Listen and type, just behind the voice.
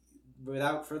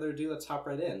without further ado, let's hop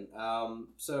right in.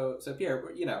 So Pierre,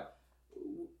 can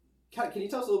you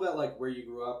tell us a little bit like where you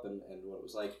grew up and what it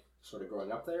was like sort of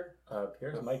growing up there?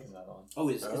 Pierre's mic is not on. Oh,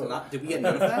 is it not? Did we get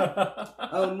none of that?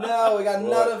 Oh no, we got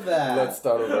none of that. Let's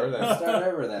start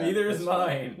over then. Neither is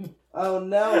mine. Oh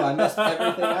no, I messed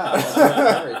everything up.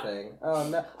 Oh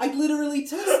no, I literally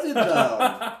tested them.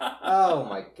 Oh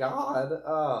my god.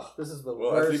 Oh, this is the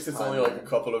worst. Well, at least it's only like a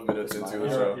couple of minutes into the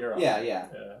show. You're on. Yeah.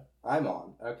 I'm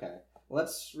on. Okay.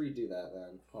 Let's redo that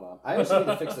then. Hold on. I actually need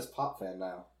to fix this pop fan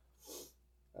now.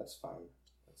 That's fine.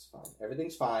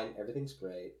 Everything's fine. Everything's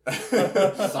great.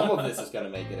 Some of this is going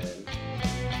to make it in.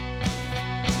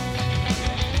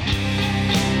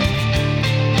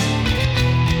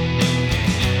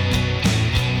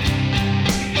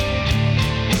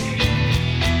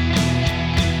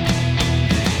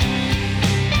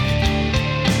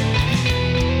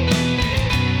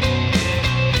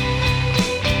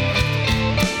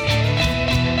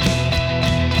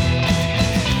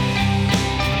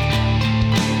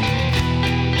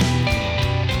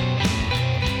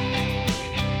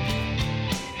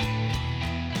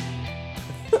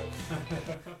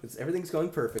 Everything's going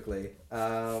perfectly.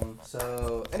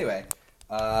 So anyway,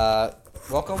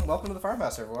 welcome to the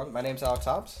farmhouse, everyone. My name's Alex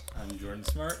Hobbs. I'm Jordan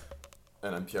Smart.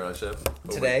 And I'm Pierre Lachef.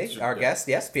 Today, our guest,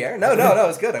 yes, Pierre. No,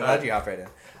 it's good. I'm glad you hopped right in.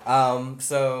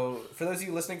 So for those of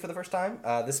you listening for the first time,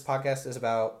 this podcast is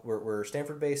about, we're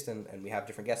Stanford based and we have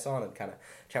different guests on and kind of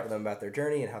chat with them about their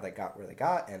journey and how they got where they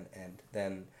got. And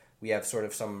then we have sort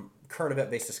of some current event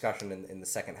based discussion in the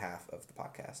second half of the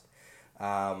podcast.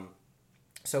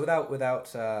 So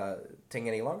without taking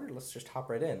any longer, let's just hop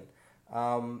right in.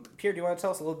 Pierre, do you want to tell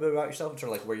us a little bit about yourself and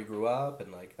sort of like where you grew up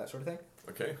and like that sort of thing?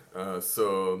 Okay,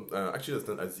 actually that's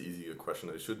not as easy a question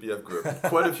as it should be. I've grew up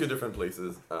quite a few different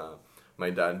places.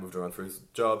 My dad moved around for his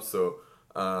job, so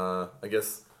I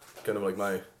guess kind of like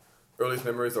my earliest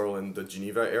memories are all in the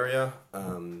Geneva area,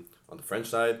 on the French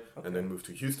side, and then moved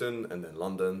to Houston, and then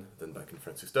London, then back in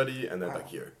France to study, and then back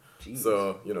here. Jeez.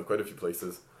 So, quite a few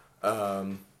places.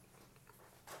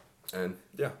 And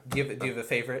yeah. Do you have a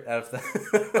favorite out of the?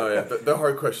 Oh yeah, the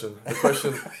hard question. The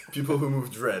question people who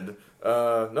move dread.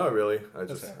 Not really. I've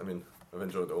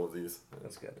enjoyed all of these.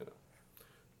 That's good.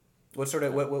 What sort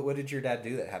of what did your dad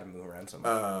do that had to move around so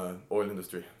much? Oil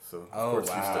industry. So wow.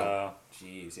 Houston.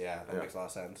 Jeez, yeah, that makes a lot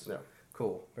of sense. Yeah.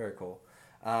 Cool, very cool.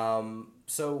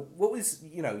 So what was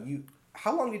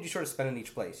how long did you sort of spend in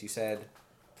each place? You said.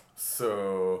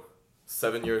 So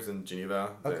 7 years in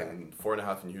Geneva, then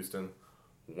 4.5 in Houston.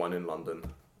 1 in London,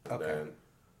 and then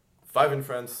 5 in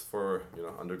France for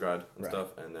undergrad and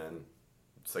stuff, and then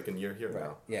second year here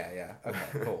now. Yeah.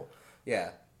 Okay, cool.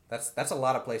 Yeah, that's a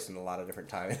lot of places in a lot of different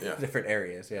time, different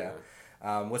areas. Yeah.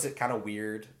 Was it kind of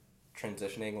weird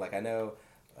transitioning? Like I know,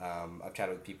 I've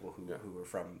chatted with people who were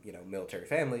from military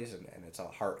families, and it's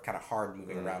kind of hard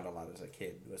moving around a lot as a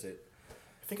kid. Was it?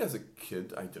 I think as a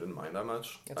kid I didn't mind that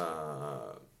much.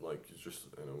 Like it's just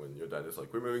when your dad is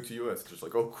like, we're moving to US, it's just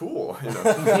like, oh cool,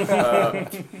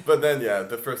 but then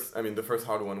the first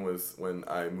hard one was when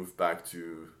I moved back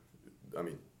to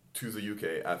the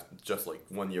UK after just like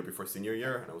 1 year before senior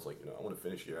year, and I was like, I want to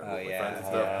finish here. My friends and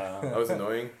stuff. That was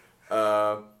annoying.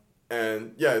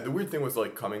 And the weird thing was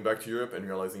like coming back to Europe and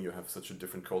realizing you have such a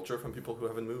different culture from people who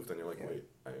haven't moved, and you're like, wait,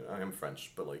 I am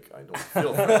French, but like I don't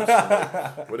feel French.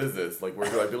 Like, what is this? Like, where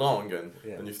do I belong? And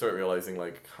you start realizing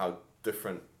like how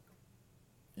different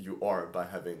you are by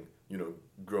having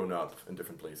grown up in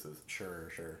different places. Sure.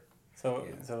 So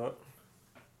it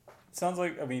sounds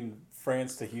like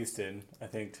France to Houston, I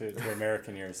think to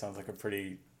American ears sounds like a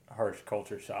pretty harsh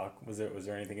culture shock. Was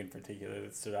there anything in particular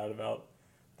that stood out about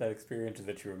that experience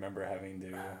that you remember having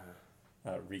to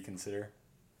reconsider?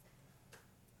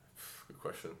 Good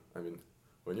question.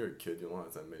 When you're a kid, you don't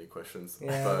have that many questions.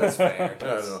 Yeah, but that's fair. I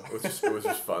don't know. It was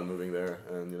just fun moving there,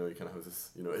 and you kind of have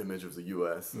this image of the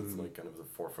U.S. It's like kind of the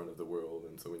forefront of the world,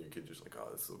 and so when you're a kid, you're just like, oh,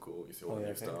 that's so cool. You see all the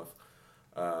new stuff.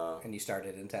 And you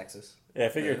started in Texas. Yeah, I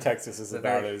figure Texas is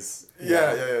about as...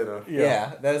 Yeah,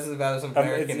 that is about as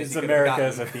American it's America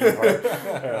as a theme park.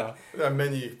 There are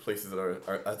many places that are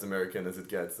as American as it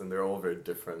gets, and they're all very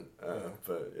different.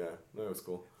 But it was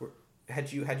cool.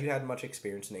 Had you had much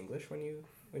experience in English when you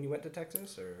went to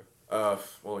Texas, or?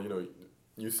 Well,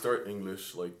 you start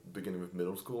English like beginning with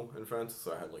middle school in France,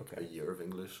 so I had like a year of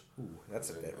English. Ooh, that's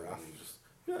a bit rough.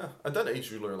 At that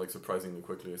age you learn like surprisingly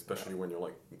quickly, especially when you're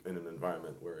like in an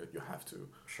environment where you have to.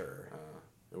 Sure.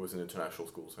 It was an international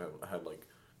school, so I had like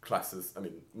classes.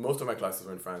 Most of my classes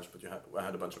were in French, but I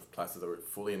had a bunch of classes that were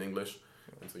fully in English,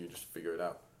 and so you just figure it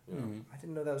out. I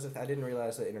didn't know that was. I didn't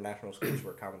realize that international schools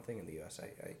were a common thing in the U.S.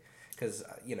 because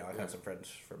I've had some friends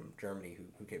from Germany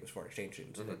who came as foreign exchange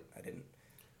students, and I didn't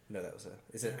know that was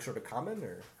is it sort of common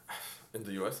or? In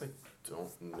the U.S., I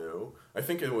don't know. I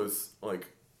think it was like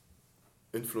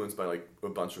influenced by like a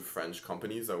bunch of French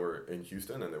companies that were in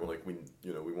Houston, and they were like,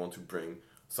 we want to bring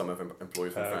some of our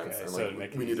employees from France, and so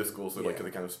like we need a school, so like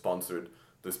they kind of sponsored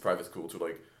this private school to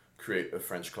like create a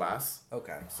French class.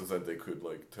 Okay. So that they could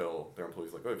like tell their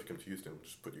employees like, oh, if you come to Houston,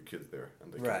 just put your kids there,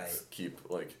 and they can keep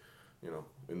like,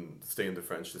 stay in the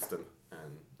French system,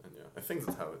 and yeah, I think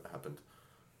that's how it happened.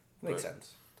 Makes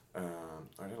sense.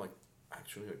 I didn't like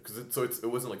actually because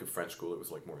it wasn't like a French school; it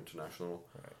was like more international.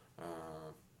 Right.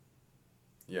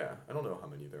 Yeah, I don't know how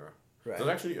many there are. Right. There's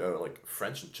actually like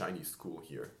French and Chinese school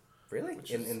here. Really?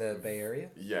 In the Bay Area?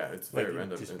 Yeah, it's very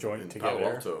random. Just in joined together.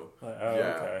 Palo Alto.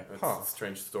 Okay. It's a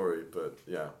strange story, but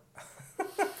yeah.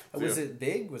 Was it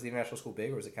big? Was the international school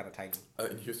big, or was it kind of tiny?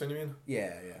 In Houston, you mean?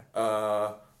 Yeah.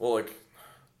 Well, like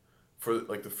for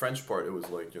like the French part, it was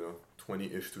like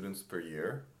 20-ish students per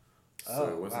year, so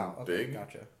it wasn't big.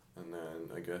 Gotcha. And then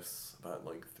I guess about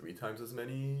like 3 times as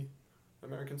many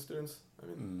American students. I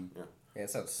mean, yeah. Yeah, it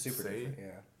sounds super different.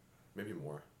 Yeah. Maybe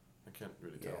more. I can't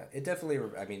really tell. Yeah, it definitely.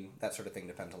 I mean, that sort of thing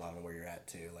depends a lot on where you're at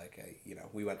too. Like,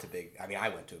 we went to big. I mean, I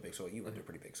went to a big school. You went to a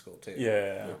pretty big school too.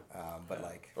 Yeah. But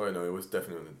like. Oh no, it was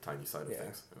definitely on the tiny side of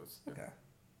things. It was. Yeah. Okay,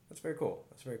 that's very cool.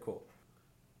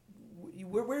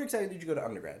 Where exactly did you go to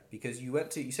undergrad? Because you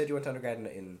said you went to undergrad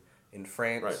in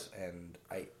France, right. And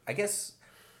I guess.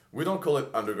 We don't call it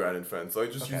undergrad in France. So I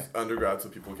just use undergrad so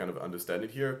people kind of understand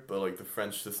it here. But like the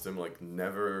French system, like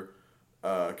never,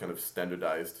 kind of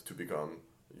standardized to become,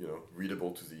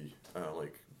 readable to the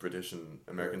like British and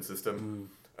American system.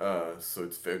 So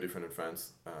it's very different in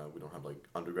France. We don't have like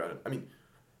undergrad. I mean,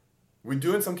 we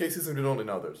do in some cases and we don't in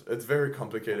others. It's very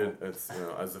complicated. It's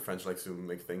as the French likes to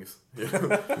make things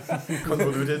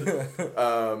convoluted.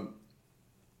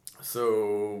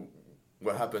 So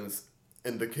what happens?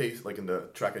 In the case, like in the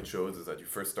track I chose, is that you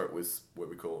first start with what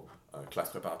we call classe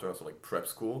préparatoire, so like prep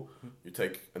school. You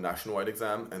take a national-wide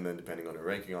exam, and then depending on your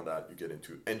ranking on that, you get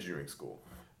into engineering school.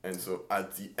 And so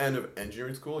at the end of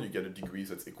engineering school, you get a degree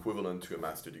that's equivalent to a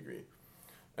master degree.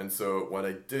 And so what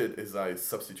I did is I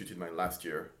substituted my last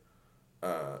year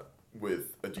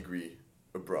with a degree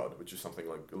abroad, which is something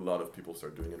like a lot of people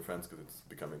start doing in France because it's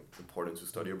becoming important to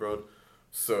study abroad.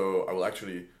 So I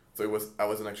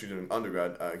wasn't actually doing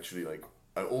undergrad.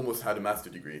 I almost had a master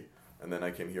degree, and then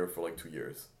I came here for like 2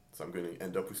 years. So I'm going to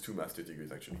end up with 2 master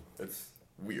degrees actually. It's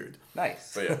weird.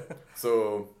 Nice. But yeah,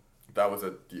 so that was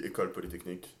at the École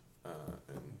Polytechnique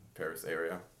in Paris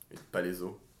area, in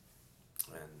Palaiseau,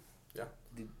 and yeah.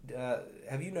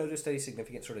 Have you noticed any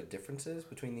significant sort of differences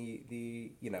between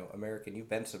the American? You've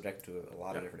been subjected to a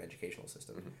lot of different educational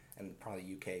systems, and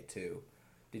probably UK too.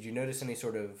 Did you notice any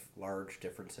sort of large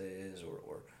differences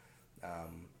or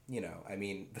I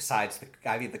mean, besides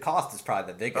the cost is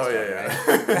probably the biggest one, right?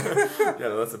 Yeah,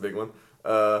 no, that's a big one.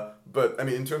 But I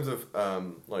mean, in terms of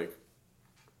like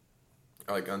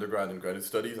undergrad and graduate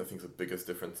studies, I think the biggest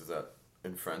difference is that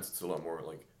in France it's a lot more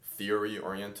like theory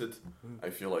oriented. I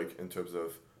feel like in terms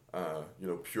of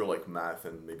pure like math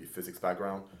and maybe physics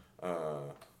background,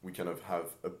 we kind of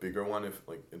have a bigger one if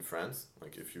like in France,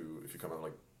 like if you come out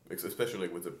like especially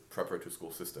like with the preparatory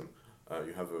school system,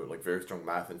 you have a like very strong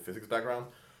math and physics background,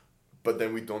 but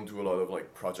then we don't do a lot of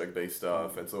like project based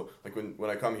stuff. And so like when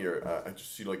I come here, I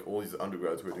just see like all these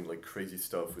undergrads who are doing like crazy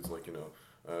stuff with like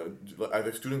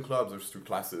either student clubs or through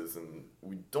classes, and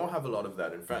we don't have a lot of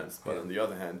that in France. But on the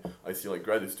other hand, I see like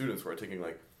graduate students who are taking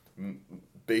like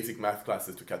basic math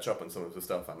classes to catch up on some of the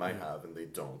stuff I might have, and they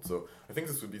don't. So I think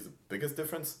this would be the biggest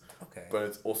difference. Okay. But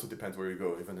it also depends where you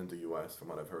go. Even in the US, from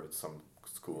what I've heard, some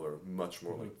schools are much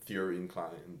more like theory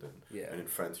inclined, and in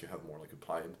France you have more like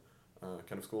applied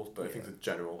kind of schools. But I think the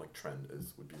general like trend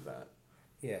would be that.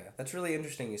 Yeah, that's really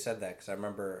interesting you said that, because I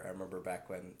remember back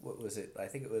when, what was it? I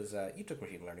think it was, you took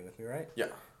machine learning with me, right? Yeah.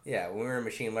 Yeah, when we were in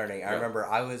machine learning, I remember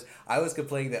I was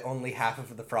complaining that only half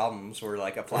of the problems were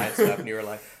like applied stuff, and you were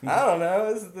like, I don't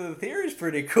know, the theory's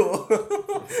pretty cool.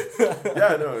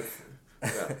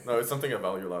 It's something I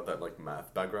value a lot. That like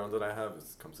math background that I have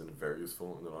comes in very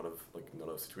useful in a lot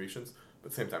of situations. But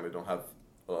at the same time, I don't have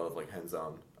a lot of like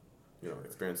hands-on,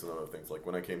 experience in other things. Like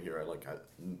when I came here, I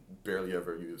barely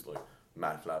ever used like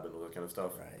MATLAB and all that kind of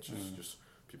stuff. Right. It's just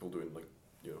people doing like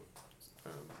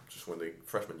just when they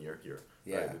freshman year here.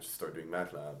 Yeah. Right? They just start doing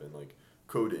MATLAB and like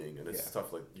coding, and it's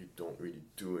stuff like you don't really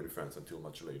do in France until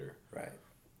much later. Right.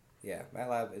 Yeah,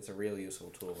 MATLAB, it's a real useful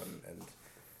tool, and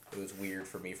it was weird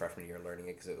for me freshman year learning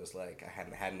it, because it was like I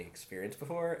hadn't had any experience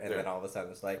before, and then all of a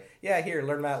sudden it's like, here,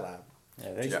 learn MATLAB.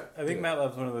 I think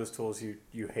MATLAB's one of those tools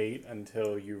you hate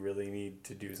until you really need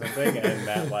to do something, and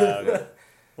MATLAB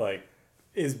like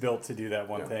is built to do that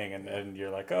one thing, and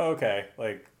you're like, oh, okay,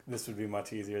 like this would be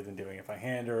much easier than doing it by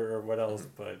hand or what else,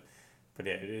 but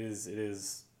yeah, it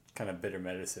is kind of bitter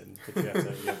medicine that you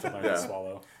have to learn to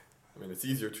swallow. I mean, it's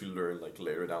easier to learn like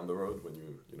later down the road when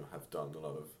you have done a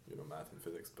lot of math and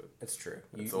physics, but it's true.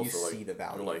 It's you also see like, the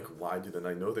value. You're like, why didn't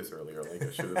I know this earlier? Like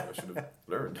I should have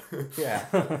learned. Yeah.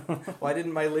 Why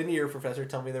didn't my linear professor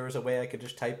tell me there was a way I could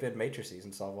just type in matrices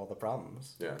and solve all the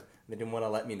problems? Yeah. They didn't want to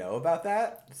let me know about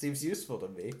that. It seems useful to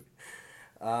me.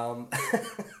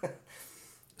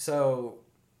 So,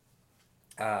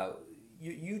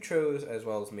 you chose as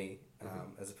well as me,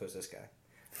 as opposed to this guy.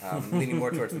 Leaning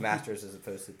more towards the master's as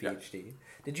opposed to the PhD. Yeah.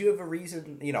 Did you have a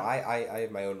reason? I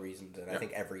have my own reasons, and I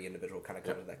think every individual kind of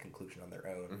comes to that conclusion on their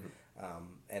own.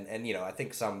 And I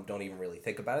think some don't even really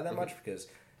think about it that much because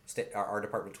our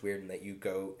department's weird in that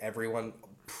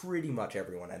pretty much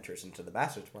everyone enters into the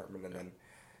master's department and then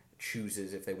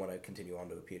chooses if they want to continue on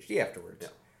to a PhD afterwards.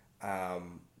 Yeah.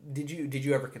 Did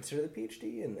you ever consider the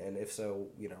PhD? And if so,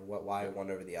 why one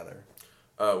over the other?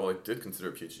 Well, I did consider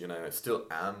a PhD, and I still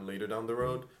am later down the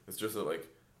road. It's just that, like,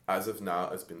 as of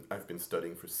now, I've been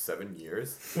studying for 7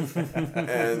 years,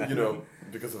 and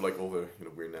because of like all the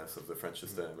weirdness of the French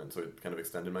system, and so it kind of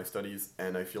extended my studies.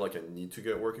 And I feel like I need to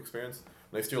get work experience.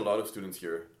 And I see a lot of students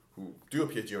here who do a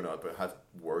PhD or not, but have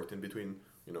worked in between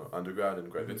undergrad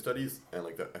and graduate studies, and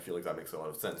like that, I feel like that makes a lot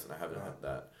of sense, and I haven't had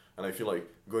that. And I feel like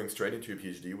going straight into a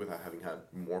PhD without having had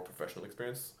more professional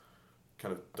experience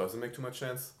kind of doesn't make too much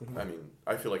sense. I mean,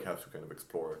 I feel like I have to kind of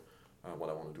explore what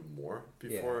I want to do more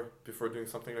before doing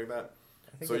something like that.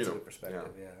 I think that's a good perspective.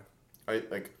 Yeah.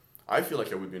 I feel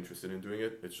like I would be interested in doing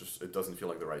it. It's just it doesn't feel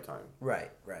like the right time.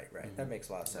 Right. That makes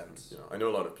a lot of sense. I know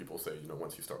a lot of people say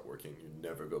once you start working, you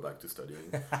never go back to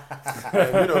studying.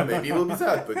 And maybe it will be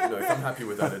sad, but if I'm happy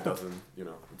with that, it doesn't it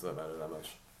doesn't matter that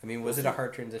much. I mean, was it a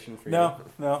hard transition for you?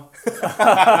 No.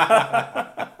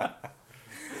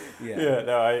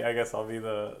 I guess I'll be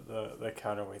the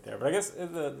counterweight there. But I guess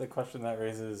the question that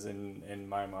raises in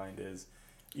my mind is,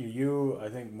 you I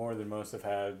think more than most have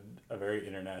had a very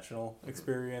international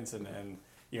experience, and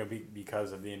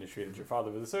because of the industry that your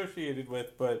father was associated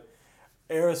with, but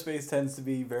aerospace tends to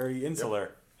be very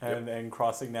insular, and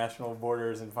crossing national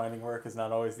borders and finding work is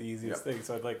not always the easiest thing.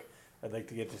 So I'd like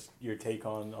to get just your take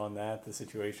on that, the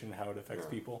situation, how it affects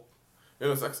people.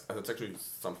 It's actually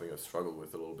something I struggled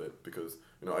with a little bit because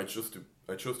I chose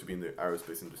to be in the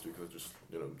aerospace industry because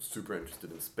I'm just super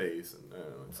interested in space, and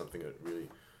it's something that really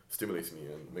stimulates me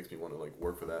and makes me want to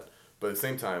work for that. But at the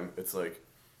same time, it's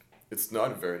it's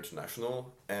not very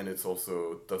international, and it's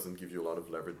also doesn't give you a lot of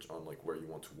leverage on where you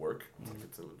want to work.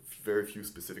 It's in very few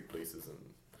specific places,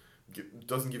 and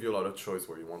doesn't give you a lot of choice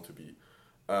where you want to be.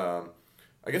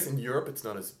 I guess in Europe it's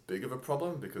not as big of a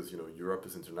problem because Europe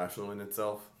is international in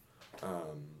itself.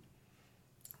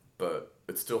 But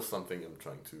it's still something I'm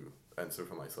trying to answer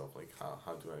for myself.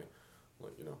 How do I,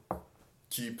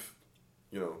 keep,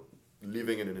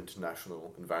 living in an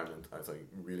international environment as I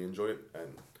really enjoy it,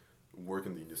 and work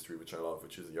in the industry which I love,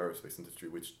 which is the aerospace industry,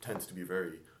 which tends to be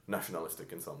very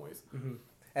nationalistic in some ways. Mm-hmm.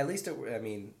 At least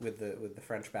with the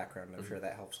French background, I'm sure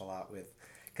that helps a lot with,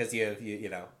 because you have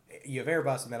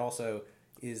Airbus, and then also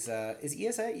is ESA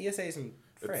is in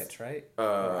France, right?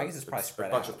 I guess it's probably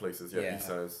spread out. A bunch of places,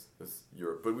 ESA is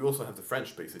Europe. But we also have the French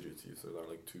space agency, so there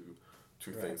are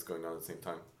two things going on at the same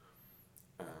time.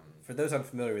 For those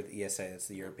unfamiliar with ESA, it's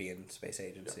the European Space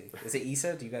Agency. Yeah. Is it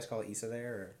ESA? Do you guys call it ESA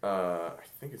there? Or? I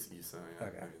think it's ESA, yeah.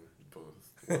 Okay. I mean,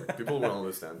 both. People will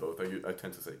understand both. I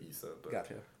tend to say ESA, but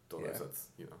gotcha. Don't know if that's,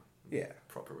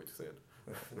 proper way to say it.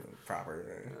 Proper.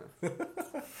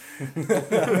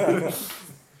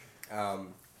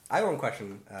 I have one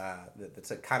question that's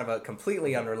a kind of a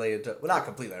completely unrelated to, well, not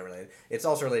completely unrelated. It's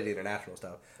also related to international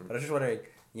stuff. But I was just wondering,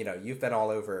 you've been all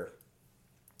over.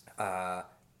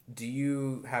 Do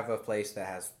you have a place that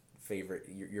has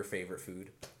your favorite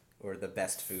food, or the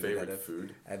best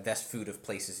food? Best food of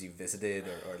places you've visited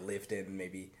or lived in,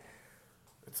 maybe.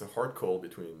 It's a hard call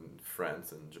between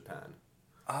France and Japan.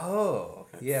 Oh,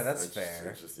 that's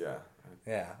fair. It's just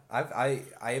Yeah, I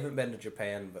haven't been to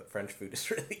Japan, but French food is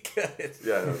really good.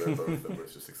 Yeah, no, they're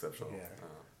both just exceptional. Yeah.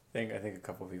 I think a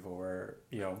couple of people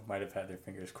might have had their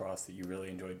fingers crossed that you really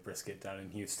enjoyed brisket down in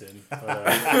Houston. But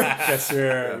I guess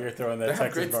you're throwing that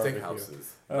Texas barbecue. They have great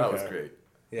steakhouses. Okay. That was great.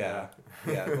 Yeah.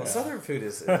 Well, Southern food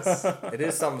is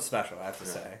something special, I have to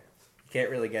say. You can't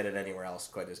really get it anywhere else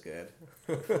quite as good.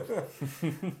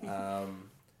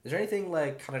 Is there anything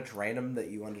like kind of random that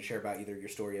you wanted to share about either your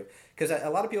story of, because a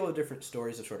lot of people have different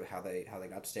stories of sort of how they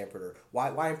got to Stanford, or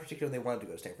why in particular they wanted to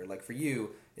go to Stanford. Like for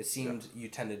you, it seemed you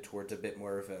tended towards a bit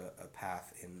more of a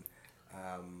path in,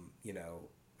 you know,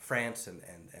 France and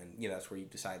you know, that's where you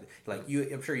decided, like you,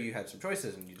 I'm sure you had some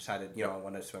choices and you decided, you know, I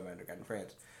want to spend my undergrad in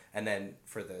France. And then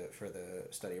for the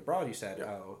study abroad, you said,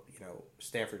 oh, you know,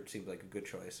 Stanford seemed like a good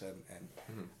choice. And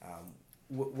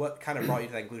what kind of brought you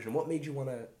to that conclusion? What made you want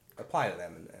to apply to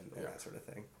them and that sort of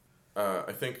thing?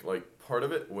 I think like part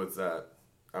of it was that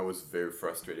I was very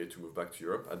frustrated to move back to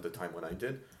Europe at the time when I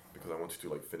did, because I wanted to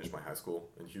like finish my high school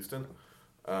in Houston.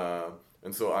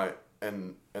 And so I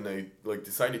like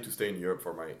decided to stay in Europe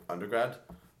for my undergrad,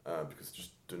 because it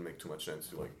just didn't make too much sense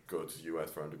to like go to the US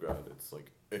for undergrad. It's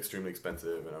like extremely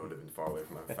expensive and I would have been far away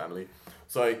from my family.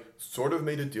 So I sort of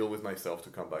made a deal with myself to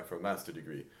come back for a master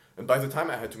degree. And by the time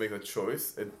I had to make that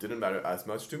choice, it didn't matter as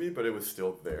much to me, but it was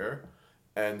still there.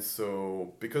 And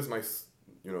so because my,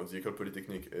 you know, the École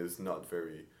Polytechnique is not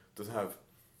very, doesn't have,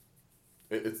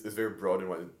 it's very broad in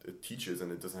what it teaches,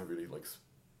 and it doesn't have really like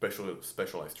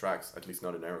specialized tracks, at least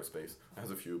not in aerospace. It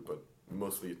has a few, but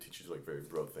mostly it teaches like very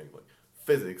broad things like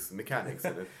physics, mechanics,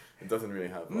 and it doesn't really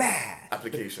have math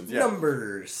applications.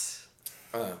 Numbers.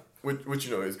 Which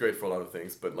you know is great for a lot of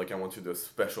things, but like I wanted a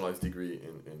specialized degree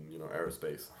in you know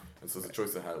aerospace, and so the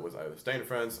choice I had was either stay in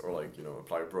France or like you know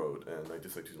apply abroad, and I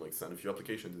decided to like send a few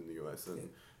applications in the US,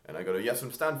 and I got a yes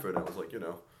from Stanford, and I was like, you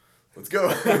know, let's go.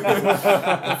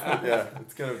 Yeah,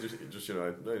 it's kind of just you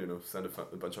know send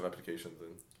a bunch of applications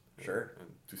and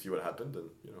to see what happened, and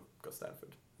you know got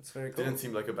Stanford. That's very cool. Didn't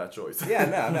seem like a bad choice. Yeah,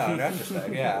 no, not just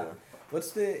that. Yeah.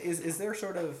 What's the is there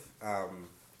sort of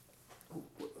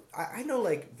I know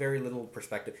like very little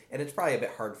perspective, and it's probably a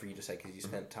bit hard for you to say because you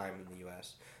spent time in the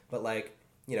U.S. But like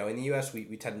you know, in the U.S.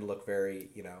 we tend to look very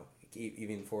you know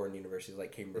even foreign universities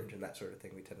like Cambridge and that sort of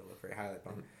thing, we tend to look very highly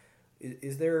upon.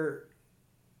 Is there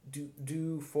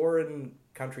do foreign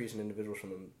countries and individuals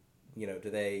from them, you know, do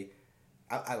they?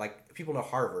 I like people know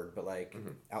Harvard, but like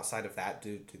outside of that,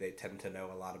 do they tend to know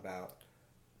a lot about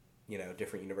you know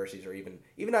different universities, or even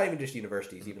not even just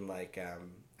universities, even like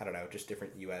I don't know, just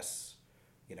different U.S.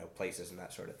 you know places and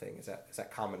that sort of thing. Is that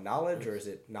common knowledge, or is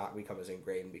it not become as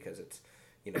ingrained because it's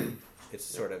you know it's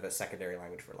sort of a secondary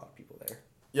language for a lot of people there?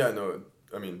 Yeah, no,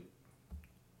 I mean,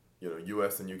 you know,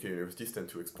 U.S. and U.K. universities tend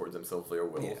to export themselves very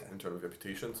well in terms of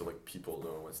reputation. So like people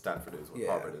know what Stanford is, what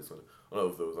Harvard is, what a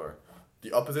lot of those are.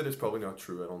 The opposite is probably not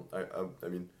true. I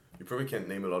mean, you probably can't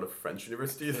name a lot of French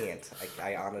universities.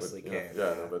 I honestly can't.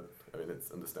 Yeah, no, but I mean,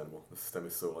 it's understandable. The system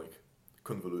is so like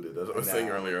convoluted, as I was saying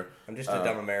earlier. I'm just a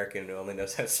dumb American who only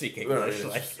knows how to speak English.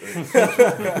 Just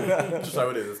how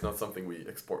it is. It's not something we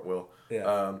export well.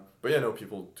 Yeah. But yeah, no,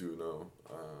 people do know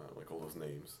like all those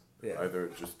names. Yeah. Either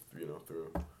just you know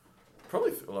through,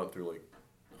 probably a lot through like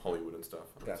Hollywood and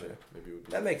stuff. Gotcha. Maybe it would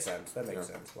be That makes sense. A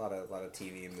lot of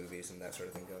TV and movies and that sort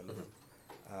of thing going on.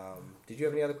 Did you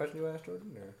have any other questions you asked,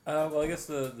 Jordan? Or? Well, I guess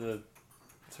the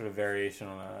sort of variation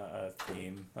on a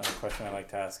theme question I like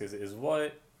to ask is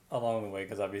what along the way,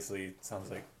 because obviously it sounds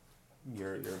like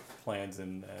your plans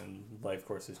and life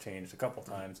course has changed a couple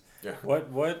times. Yeah.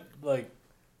 What like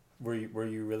were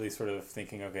you really sort of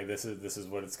thinking, okay, this is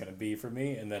what it's going to be for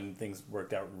me, and then things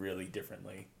worked out really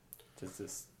differently? Just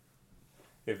this,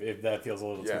 if that feels a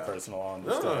little too personal on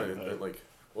the story. Like,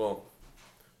 well,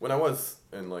 when I was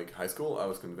in like high school, I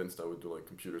was convinced I would do like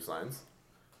computer science,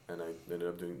 and I ended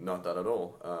up doing not that at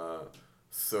all.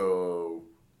 So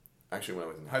actually, when I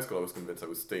was in high school, I was convinced I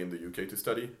would stay in the UK to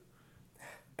study,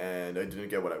 and I didn't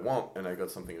get what I want, and I got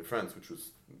something in France, which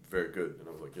was very good, and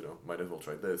I was like, you know, might as well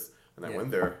try this, and I went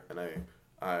there, and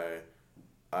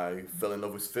I fell in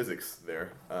love with physics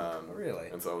there. Really?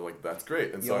 And so I was like, that's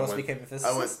great. And you so almost became a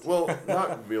physicist? well,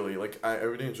 not really. Like, I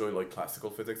really enjoyed, like, classical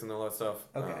physics and all that stuff.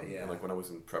 Okay, And, like, when I was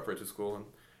in preparatory school.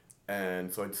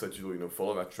 And so I decided to, you know,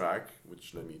 follow that track,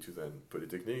 which led me to then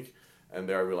Polytechnique. And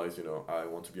there I realized, you know, I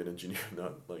want to be an engineer,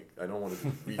 not, like, I don't want to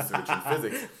do research in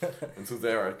physics. And so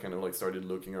there I kind of, like, started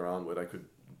looking around what I could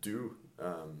do.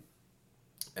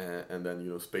 And then,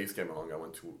 you know, space came along. I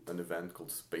went to an event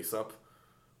called Space Up,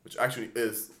 which actually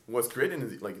was created in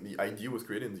the idea was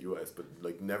created in the US, but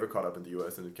like never caught up in the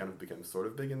US, and it kind of became sort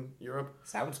of big in Europe.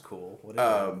 Sounds cool. What is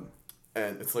it?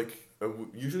 And it's like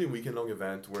usually a weekend long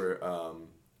event where a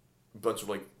bunch of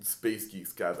like space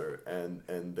geeks gather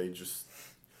and they just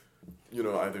you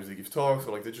know either they give talks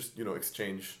or like they just you know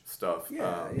exchange stuff.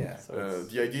 So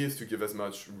the idea is to give as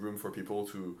much room for people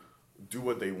to do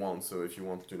what they want. So if you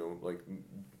want to, you know, like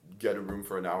get a room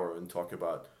for an hour and talk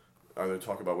about either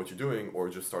talk about what you're doing or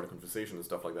just start a conversation and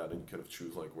stuff like that, and you kind of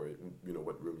choose like where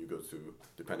what room you go to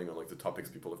depending on like the topics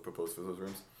people have proposed for those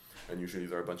rooms. And usually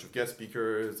there are a bunch of guest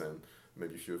speakers and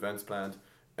maybe a few events planned.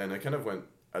 And I kind of went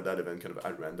at that event kind of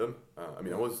at random. I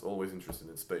mean, I was always interested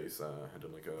in space. I had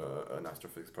done like an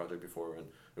astrophysics project before, and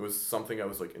it was something I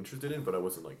was like interested in, but I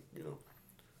wasn't like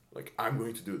like I'm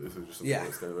going to do this. It was just something I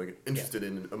was kind of like interested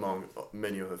in among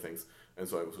many other things. And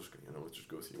so I was just let's just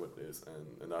go see what it is.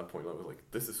 And at that point I was like,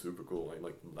 this is super cool. I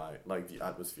like the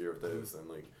atmosphere of this and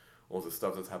like all the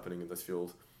stuff that's happening in this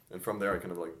field. And from there I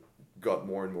kind of like got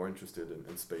more and more interested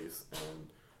in space, and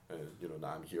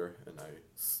now I'm here, and I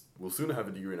will soon have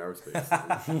a degree in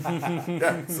aerospace.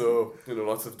 Yeah, so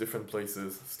lots of different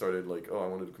places. Started like, I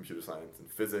want to do computer science and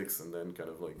physics, and then kind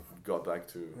of like got back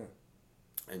to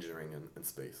engineering and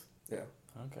space. Yeah.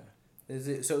 Okay. Is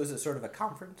it sort of a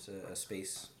conference, a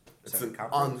space? It's an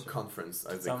on-conference,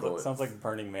 as they call it. Sounds like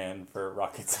Burning Man for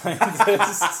rocket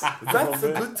scientists. That's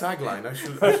a good tagline. I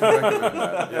should recommend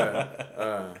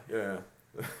that. Yeah.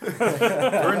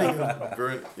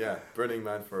 Burning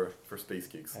Man for space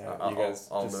geeks. Yeah,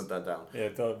 I'll note that down. Yeah,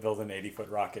 build an 80-foot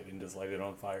rocket and just light it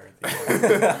on fire at the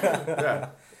end. Yeah,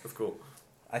 that's cool.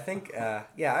 I think,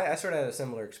 I sort of had a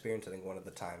similar experience. I think one of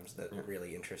the times that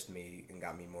really interested me and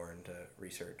got me more into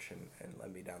research and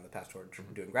led me down the path towards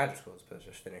doing graduate school, as opposed to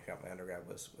just finishing up my undergrad,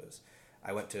 was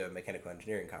I went to a mechanical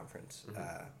engineering conference,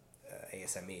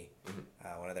 ASME,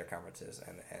 one of their conferences,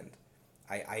 and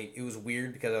I it was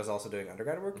weird because I was also doing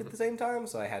undergrad work at the same time,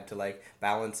 so I had to like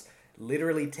balance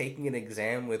literally taking an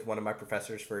exam with one of my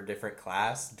professors for a different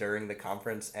class during the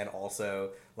conference, and also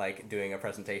like doing a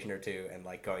presentation or two, and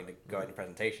like going to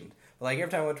presentations. But like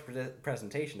every time I went to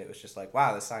presentation, it was just like,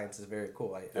 wow, the science is very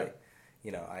cool. I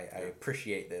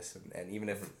appreciate this, and even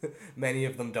if many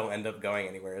of them don't end up going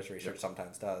anywhere, as research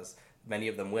sometimes does, many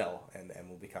of them will, and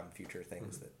will become future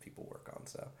things that people work on.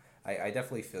 So I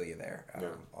definitely feel you there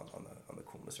on the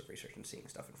coolness of research and seeing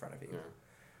stuff in front of you. Yeah.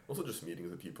 Also just meeting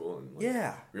the people and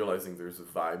realizing there's a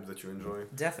vibe that you enjoy.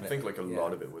 Definitely. I think like a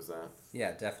lot of it was that.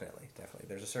 Yeah, definitely.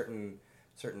 There's a certain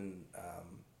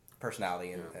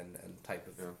personality and type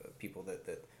of people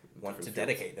that want to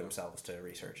dedicate themselves to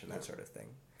research and that sort of thing.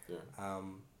 Yeah.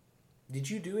 Did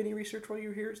you do any research while you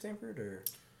were here at Stanford, or?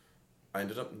 I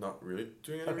ended up not really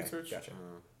doing any research. Gotcha.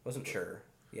 Wasn't sure.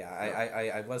 Yeah,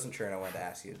 I wasn't sure, and I wanted to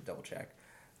ask you to double check.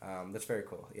 That's very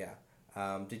cool. Yeah.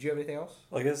 Did you have anything else?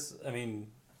 Well, I guess, I mean,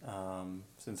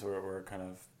 since we're kind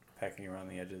of pecking around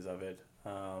the edges of it,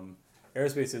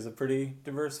 aerospace is a pretty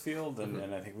diverse field,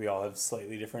 and I think we all have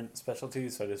slightly different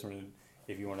specialties. So I just wanted,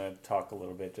 if you want to talk a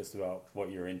little bit just about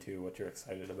what you're into, what you're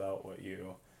excited about, what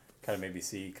you kind of maybe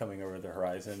see coming over the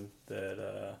horizon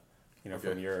that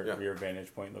from your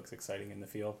vantage point looks exciting in the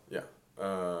field. Yeah.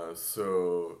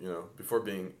 So before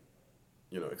being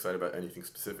excited about anything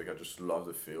specific, I just love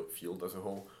the field as a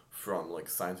whole, from like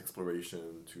science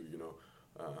exploration to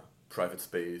private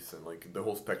space, and like the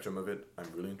whole spectrum of it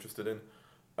I'm really interested in.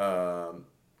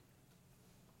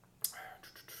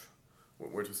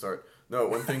 Where to start? No,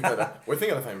 one thing that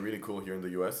I find really cool here in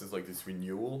the US is like this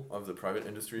renewal of the private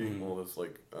industry. All those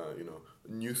like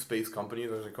new space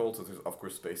companies, as they're called. So there's of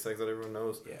course SpaceX that everyone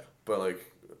knows. Yeah. But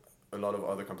like a lot of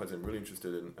other companies I'm really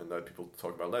interested in, and that people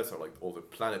talk about less, are like all the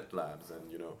Planet Labs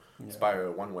and Spire,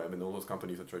 OneWeb, and all those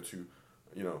companies that try to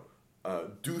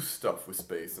do stuff with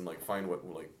space and like find what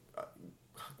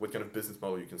kind of business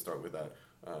model you can start with that.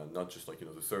 Not just like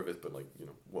the service, but like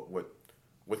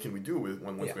what can we do with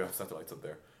once we have satellites up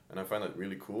there. And I find that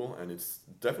really cool, and it's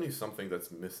definitely something that's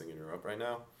missing in Europe right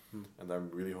now, and I'm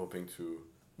really hoping to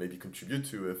maybe contribute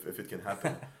to if it can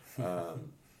happen. But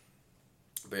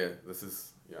yeah, this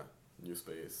is new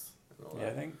space and all that. Yeah,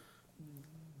 I think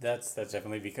that's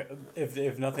definitely, because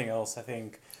if nothing else, I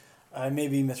think I may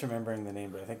be misremembering the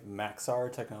name, but I think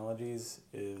Maxar Technologies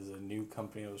is a new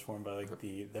company that was formed by like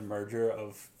the merger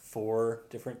of 4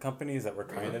 different companies that were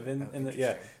kind of in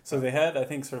the So they had, I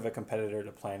think, sort of a competitor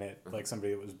to Planet, like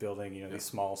somebody that was building these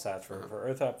small sats for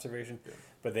Earth observation,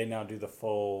 but they now do the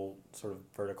full sort of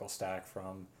vertical stack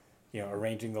from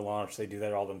arranging the launch. They do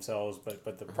that all themselves,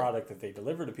 but the product that they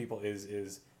deliver to people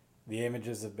is the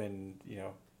images have been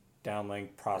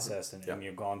downlink processed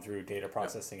and gone through data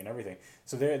processing and everything.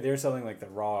 So they're selling like the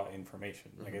raw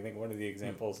information. Like I think one of the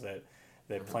examples that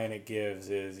Planet gives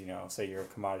is say you're a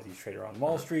commodities trader on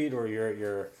Wall Street, or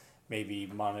you're maybe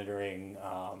monitoring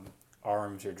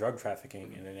arms or drug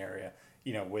trafficking in an area.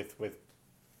 With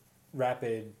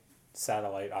rapid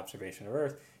satellite observation of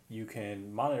Earth, you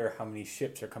can monitor how many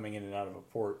ships are coming in and out of a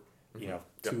port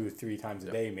 2-3 times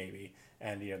a day maybe,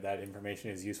 and that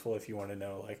information is useful if you want to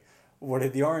know like what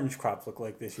did the orange crop look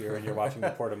like this year? And you're watching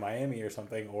the Port of Miami or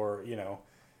something, or,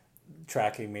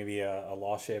 tracking maybe a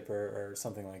lost ship or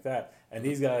something like that. And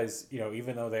these guys,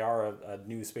 even though they are a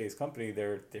new space company,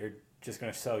 they're just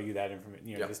going to sell you that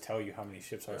information, just tell you how many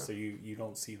ships are. So you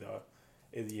don't see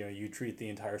you treat the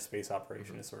entire space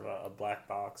operation as sort of a black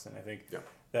box. And I think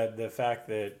that the fact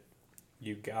that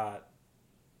you got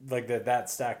like that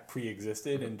stack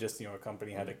pre-existed and just, a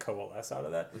company had to coalesce out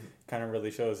of that kind of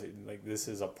really shows like this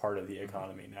is a part of the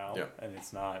economy now. And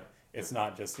it's not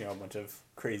just, a bunch of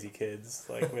crazy kids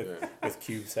like with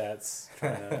CubeSats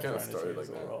trying to change like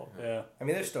the world. Yeah. I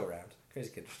mean, they're still around. Crazy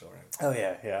kids are still around. Oh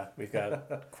yeah. We've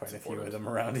got quite a few of them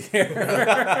around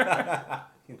here.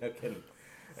 No kidding.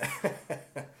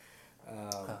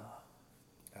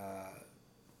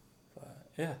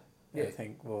 I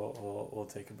think we'll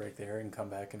take a break there and come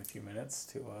back in a few minutes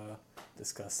to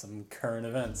discuss some current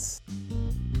events.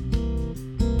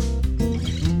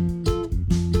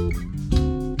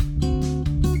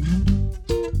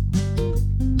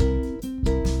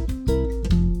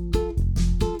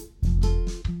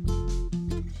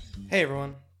 Hey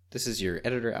everyone, this is your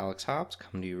editor Alex Hobbs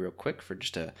coming to you real quick for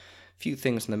just a few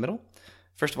things in the middle.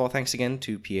 First of all, thanks again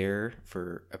to Pierre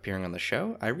for appearing on the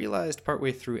show. I realized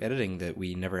partway through editing that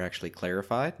we never actually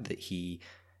clarified that he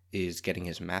is getting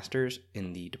his master's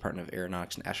in the Department of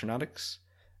Aeronautics and Astronautics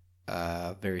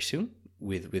very soon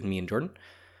with me and Jordan.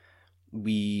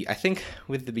 I think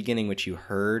with the beginning, which you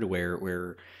heard,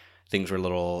 where things were a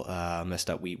little messed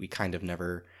up, we kind of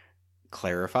never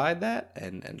clarified that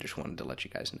and just wanted to let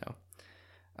you guys know.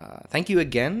 Thank you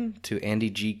again to Andy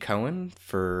G. Cohen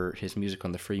for his music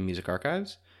on the Free Music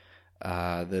Archives.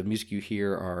 The music you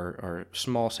hear are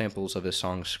small samples of his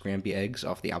songs Scramby Eggs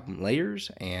off the album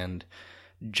Layers and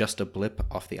Just a Blip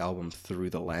off the album Through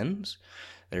the Lens.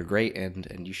 They're great, and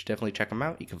you should definitely check them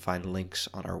out. You can find links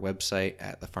on our website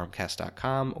at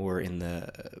thefarmcast.com or in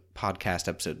the podcast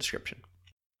episode description.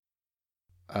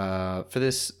 For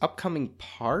this upcoming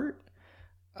part,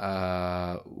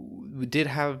 we did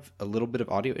have a little bit of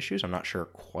audio issues. I'm not sure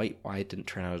quite why it didn't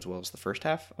turn out as well as the first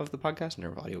half of the podcast in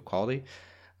terms of audio quality.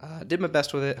 Did my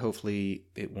best with it. Hopefully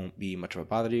it won't be much of a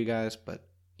bother to you guys, but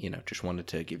just wanted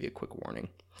to give you a quick warning.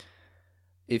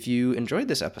 If you enjoyed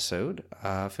this episode,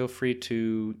 feel free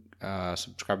to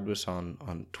subscribe to us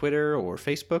on Twitter or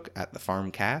Facebook at The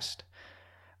Farmcast.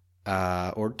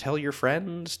 Or tell your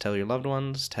friends, tell your loved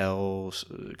ones, tell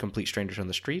complete strangers on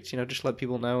the streets, just let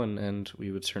people know, and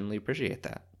we would certainly appreciate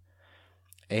that.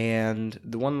 And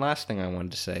the one last thing I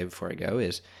wanted to say before I go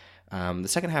is the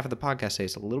second half of the podcast today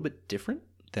is a little bit different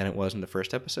than it was in the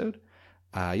first episode.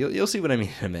 You'll see what I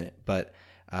mean in a minute, but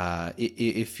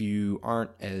if you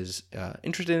aren't as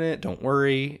interested in it, don't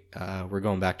worry. We're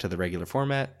going back to the regular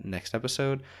format next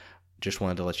episode. Just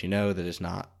wanted to let you know that it's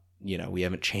not, we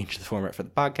haven't changed the format for the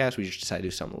podcast. We just decided to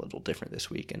do something a little different this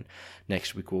week. And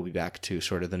next week we'll be back to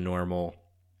sort of the normal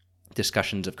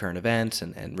discussions of current events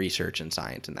and research and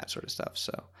science and that sort of stuff.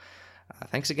 So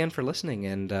thanks again for listening,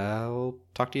 and we'll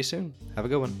talk to you soon. Have a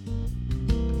good one.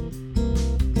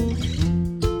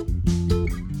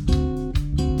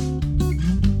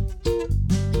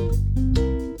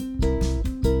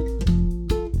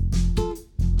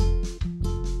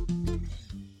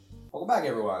 Back,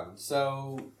 everyone.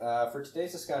 So for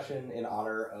today's discussion, in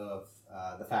honor of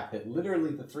the fact that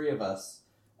literally the three of us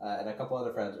and a couple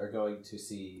other friends are going to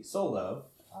see Solo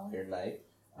later tonight,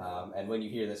 and when you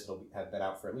hear this, it'll have been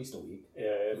out for at least a week.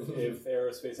 Yeah, if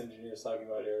aerospace engineers talking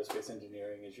about aerospace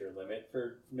engineering is your limit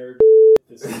for nerd,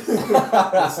 this is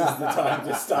the time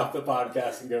to stop the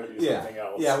podcast and go do something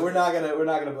else. Yeah, we're not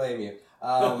gonna blame you.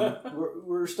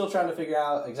 We're still trying to figure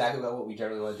out exactly what we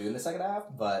generally want to do in the second half,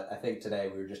 but I think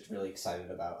today we were just really excited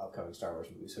about upcoming Star Wars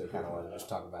movies, so we kind of wanted to just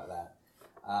talk about that.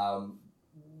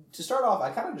 To start off,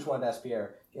 I kind of just wanted to ask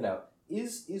Pierre,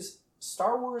 is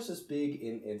Star Wars as big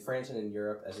in France and in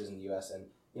Europe as is in the US? And,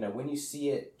 when you see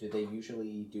it, do they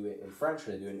usually do it in French, or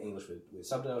do they do it in English with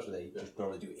subtitles, or do they just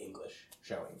normally do English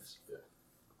showings? Yeah.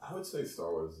 I would say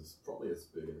Star Wars is probably as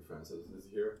big in France as it is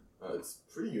here. It's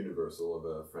pretty universal of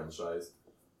a franchise,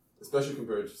 especially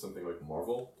compared to something like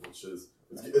Marvel, which is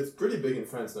it's pretty big in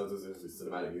France now. There's the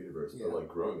cinematic universe, but like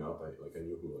growing up, I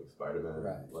knew who like Spider-Man,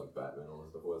 like Batman, all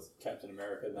that stuff was. Captain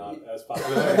America, not as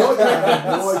popular. I had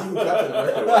no idea who Captain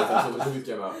America was until the movies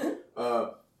came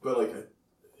out. But like,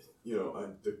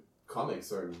 the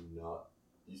comics are not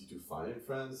easy to find in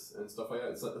France and stuff like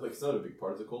that. It's not a big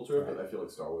part of the culture, but I feel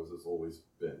like Star Wars has always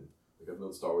been. Like, I've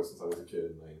known Star Wars since I was a kid,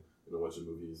 and I watched the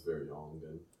movies very young,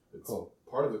 and it's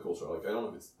part of the culture. Like, I don't know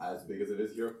if it's as big as it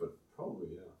is here, but probably,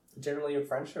 yeah. Generally in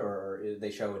French, or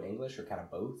they show in English, or kind of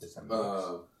both? Is that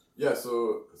Yeah,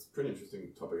 so it's a pretty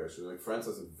interesting topic actually. Like France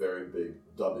has a very big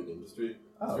dubbing industry.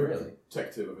 Oh, it's very really?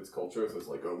 protective of its culture, so it's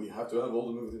like, oh, we have to have all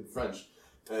the movies in French.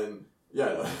 And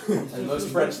yeah. And the most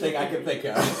French thing I can think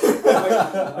of.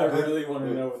 I really want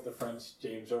to know what the French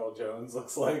James Earl Jones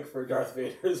looks like for Darth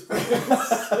Vader's voice.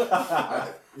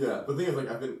 Yeah, the thing is, like,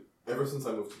 ever since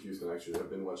I moved to Houston, actually, I've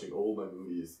been watching all my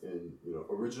movies in,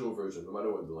 original version, no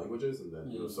matter what the language is, and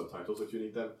then, subtitles if you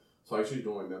need them. So I actually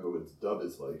don't remember what the dub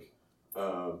is like.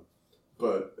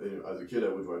 But as a kid, I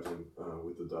would watch them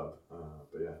with the dub.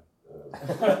 But yeah,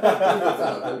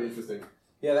 that'd be interesting.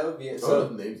 Yeah, that would be it. So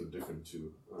the names are different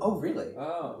too. Oh, really?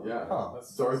 Oh, yeah. Huh.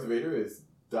 Darth Vader is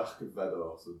Dark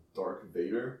Vador, so Dark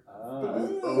Vader. But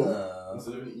with an O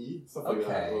instead of an E, stuff like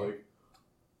that.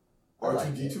 Or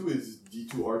like R2D2 is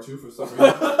D2R2 for some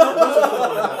reason.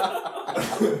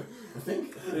 I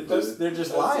think they're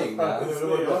just lying now. And then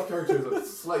like all characters are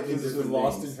slightly it's different. just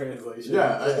lost names. in translation.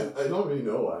 Yeah, I don't really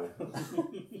know why.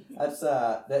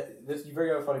 That's you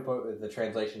bring up a funny point with the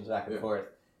translations back and forth.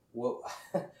 Well,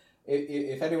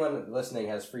 if anyone listening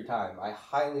has free time, I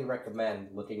highly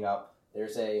recommend looking up.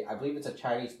 There's I believe it's a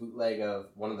Chinese bootleg of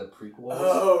one of the prequels.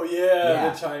 Oh yeah.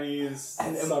 The Chinese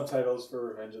and subtitles for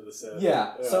Revenge of the Sith.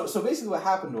 Yeah. So basically, what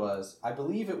happened was, I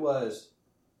believe it was,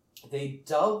 they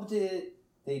dubbed it.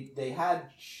 They had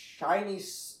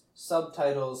Chinese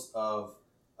subtitles of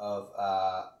one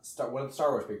of the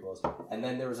Star Wars prequels, and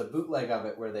then there was a bootleg of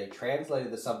it where they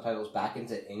translated the subtitles back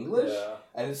into English,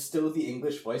 and it's still the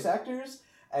English voice actors,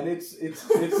 and it's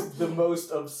the most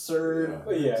absurd,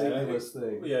 ridiculous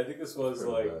thing. Yeah, I think this was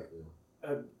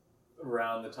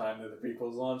around the time that the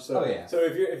prequels launched. So, so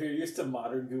if you're used to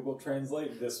modern Google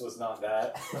Translate, this was not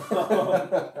that.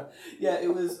 Yeah,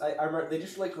 it was. I remember they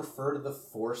just refer to the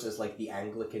Force as the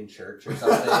Anglican Church or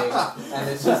something, and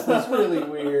it's really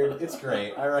weird. It's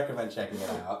great. I recommend checking it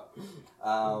out.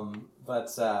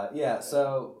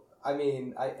 So I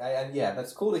mean,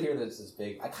 that's cool to hear that it's this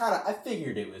big. I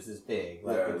figured it was this big.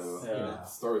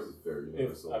 Star Wars is very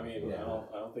universal. I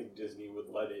don't think Disney would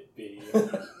let it be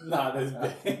not as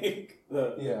big.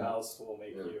 The mouse will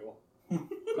make you.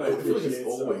 I feel like it's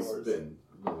always been.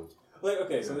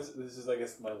 So this is, I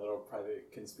guess, my little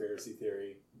private conspiracy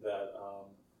theory that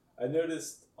I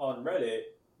noticed on Reddit.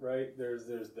 Right, there's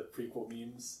the prequel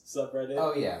memes subreddit.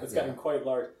 Oh yeah, it's gotten quite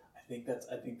large. I think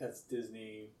that's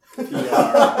Disney PR,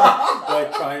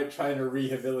 trying to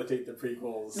rehabilitate the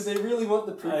prequels. Do they really want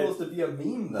the prequels to be a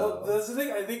meme though? Well, that's the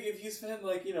thing. I think if you spend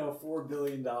 $4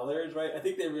 billion, right? I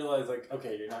think they realize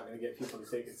okay, you're not going to get people to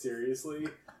take it seriously,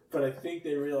 but I think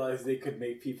they realize they could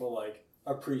make people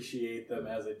appreciate them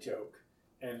as a joke.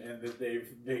 And that they've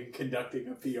been conducting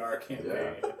a PR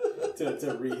campaign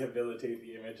to rehabilitate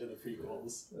the image of the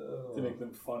prequels, to make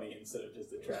them funny instead of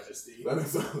just a travesty. That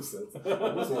makes a lot of sense. I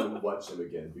almost want to watch them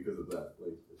again because of that.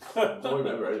 Don't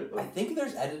remember anything. I think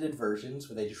there's edited versions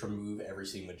where they just remove every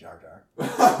scene with Jar Jar.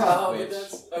 But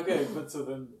that's okay. But so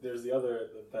then there's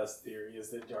the best theory is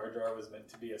that Jar Jar was meant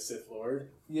to be a Sith Lord.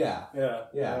 Yeah.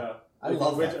 I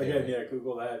love that theory.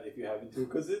 Google that if you haven't to,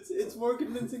 because it's more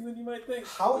convincing than you might think.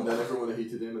 And then everyone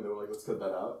hated him, and they were like, "Let's cut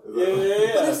that out." But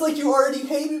it's you already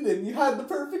hated him. You had the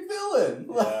perfect villain.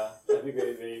 Yeah, I think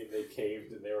they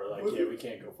caved, and they were like, "Yeah, we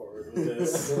can't go forward with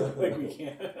this. We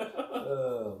can't."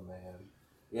 Oh man.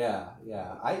 Yeah.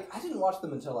 I didn't watch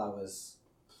them until I was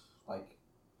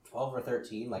 12 or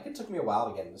 13. It took me a while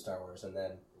to get into Star Wars,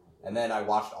 and then I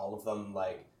watched all of them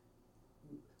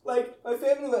my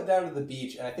family went down to the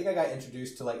beach, and I think I got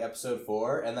introduced to episode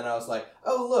 4, and then I was like,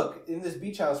 oh look, in this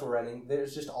beach house we're renting,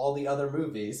 there's just all the other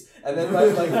movies, and then my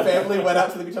family went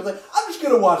out to the beach. I was like, I'm just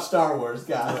gonna watch Star Wars,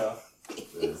 guys.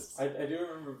 I do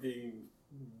remember being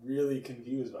really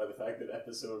confused by the fact that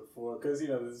episode 4, because this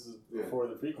is before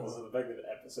the prequels, so the fact that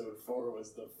episode 4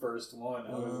 was the first one,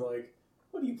 I was like,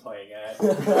 what are you playing at? A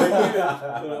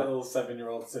little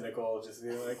 7-year-old cynical, just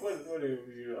being like, what do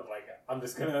you? I'm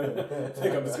just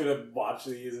gonna watch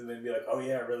these and then be like, oh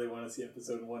yeah, I really want to see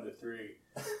episode 1 to 3,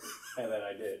 and then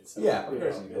I did. So, yeah, of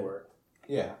course you did.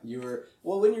 Yeah, you were.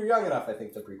 Well, when you're young enough, I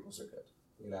think the prequels are good.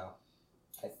 I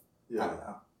don't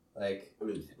know. I like them.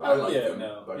 When I was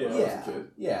a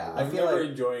kid. Yeah, I feel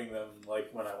enjoying them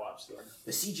when I watched them.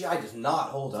 The CGI does not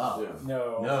hold up. Yeah.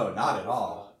 No, not at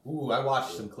all. Ooh, I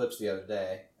watched some clips the other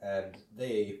day, and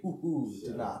they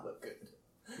did not look good.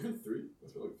 Even 3? I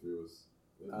feel 3 was...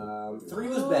 3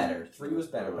 was better. 3 was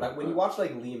better, but when you watch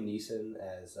Liam Neeson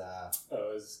as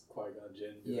as Qui-Gon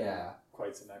Jinn,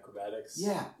 quite some acrobatics.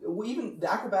 Yeah, well, even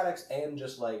the acrobatics and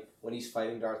just when he's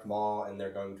fighting Darth Maul and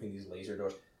they're going between these laser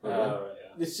doors. Right,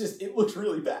 It's just, it looks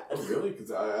really bad. Oh, really?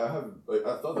 Because I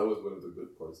thought that was one of the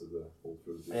good parts of the whole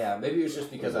trilogy. Yeah, maybe it was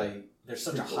just because there's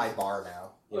such a high bar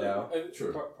now, you know?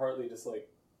 Sure. Partly just like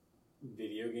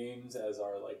video games as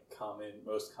our like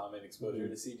most common exposure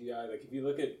to CGI. Like if you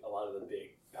look at a lot of the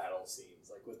big battle scenes,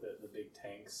 like with the big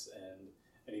tanks and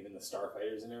even the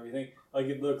starfighters and everything, like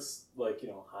it looks like, you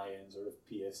know, high end sort of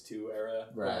PS2 era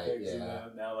graphics. Yeah.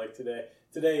 And now like today,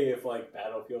 if like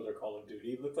Battlefield or Call of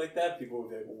Duty looked like that, people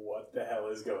would be like, "What the hell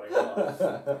is going on?"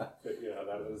 But you know,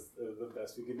 that was the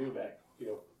best we could do back, you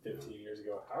know, 15 years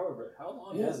ago. However, how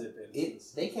long has it been?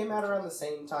 They came out around the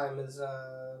same time as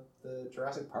the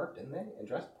Jurassic Park, didn't they? And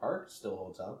Jurassic Park still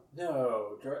holds up.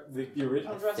 No, the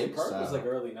original Jurassic Park was so. like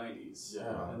early 90s.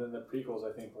 Yeah. And then the prequels,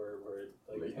 I think, were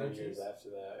like Late 10 90s? years after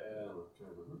that.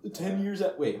 Yeah. 10 years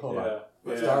at... Wait, hold on. Yeah.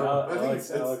 But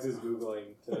Alex it's is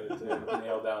Googling to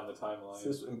nail down the timeline.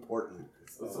 This is important.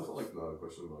 It's also like not a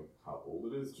question of like how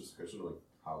old it is, just a question of like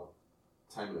how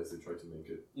timeless they try to make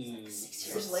it. 6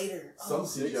 years later. Some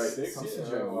CGI, six, some yeah.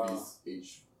 CGI Oh, wow. movies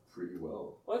age pretty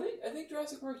well. Well, I think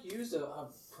Jurassic Park used a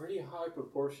pretty high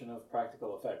proportion of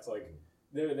practical effects. Like,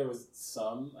 there was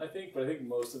some, I think, but I think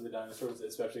most of the dinosaurs,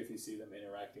 especially if you see them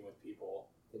interacting with people,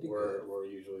 were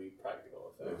usually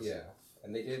practical effects. Yeah,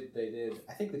 and they did.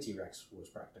 I think the T-Rex was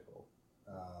practical,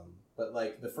 but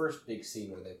like the first big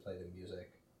scene where they play the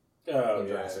music in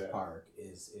Jurassic Park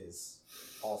is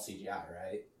all CGI,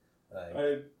 right?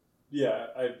 Like,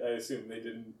 I assume they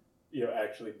didn't, you know,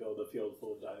 actually build a field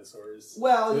full of dinosaurs.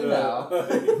 well, you know.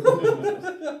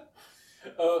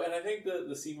 Oh, and I think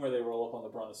the scene where they roll up on the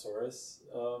Brontosaurus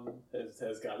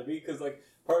has got to be, because like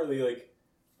partly like,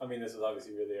 I mean, this was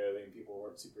obviously really early and people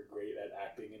weren't super great at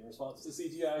acting in response to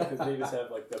CGI because they just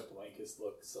have like the blankest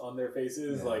looks on their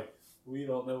faces, Yeah. like we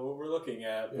don't know what we're looking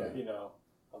at, but Yeah. you know,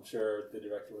 I'm sure the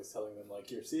director was telling them like,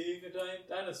 you're seeing a giant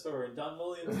dinosaur and John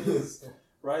Williams'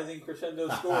 rising crescendo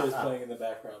score is playing in the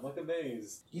background, like a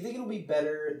maze. Do you think it'll be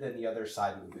better than the other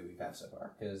side movie we've had so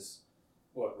far? Because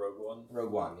What, Rogue One?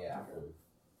 Rogue One, yeah, Okay.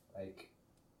 like.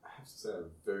 I have to say I have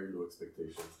very low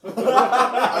expectations.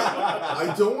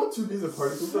 I don't want to be the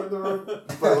party pooper in the room,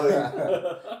 but like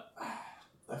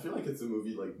I feel like it's a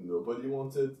movie like nobody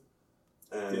wanted.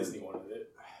 And Disney wanted it.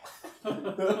 I don't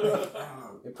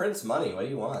know. It prints money. What do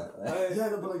you want? Yeah,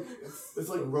 no, but like it's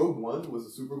like Rogue One was a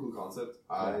super cool concept.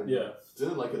 I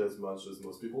didn't like it as much as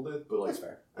most people did, but like That's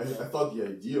fair. I thought the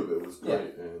idea of it was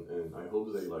great, and I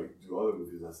hope they like do other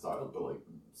movies in that style. But like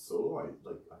Solo, I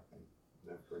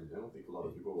don't think a lot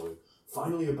of people were like,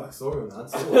 finally a backstory on Han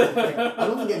Solo. Like, I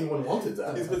don't think anyone wanted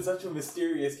that. He's been such a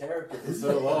mysterious character for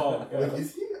so long. Like,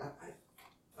 is he?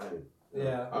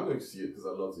 Yeah. I'm going to see it because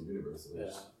I love the universe. And Yeah.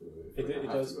 just, It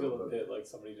does feel a bit like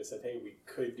somebody just said, hey, we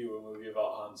could do a movie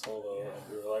about Han Solo. Yeah.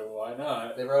 And we were like, well, why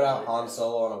not? They wrote out Like, Han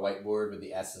Solo on a whiteboard with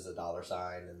the S as a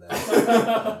 $sign, and then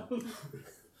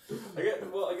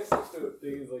I guess like the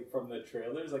thing is, like, from the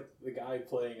trailers, like the guy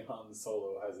playing Han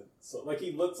Solo hasn't, so like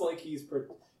he looks like he's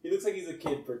a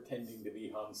kid pretending to be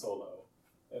Han Solo,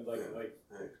 and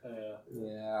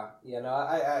yeah, no,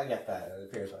 I get that. It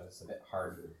appears like it's a bit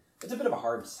hard. It's a bit of a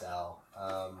hard sell.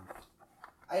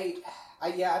 I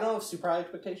don't have super high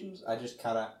expectations. I just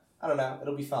kind of, I don't know.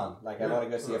 It'll be fun. Like I want to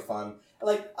go see a fun.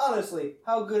 Like honestly,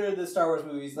 how good are the Star Wars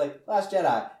movies? Like Last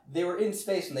Jedi, they were in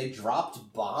space and they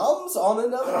dropped bombs on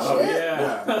another ship.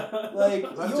 yeah. Like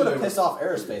Last you want to Jedi piss was- off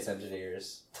aerospace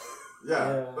engineers.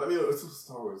 Yeah, but I mean, it's also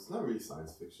Star Wars. It's not really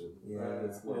science fiction. Yeah. Right?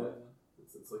 It's more. Yeah.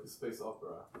 It's like a space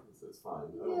opera. It's fine.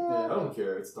 Yeah. I don't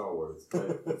care. It's Star Wars.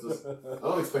 Right? It's just, I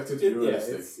don't expect it to be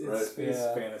realistic, it's right? space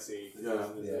Yeah. fantasy. Yeah.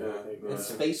 It's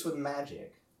Yeah. space with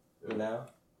magic. You know.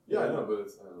 Yeah, I know, but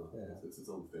it's I don't know. Yeah. It's its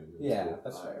own thing. Yeah, cool.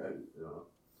 that's fair. I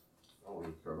don't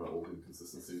really care about all the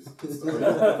inconsistencies.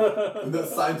 The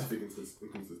scientific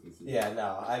inconsistencies. Yeah,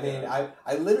 no. I mean,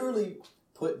 I literally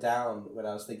put down, when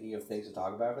I was thinking of things to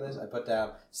talk about for this, I put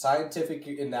down scientific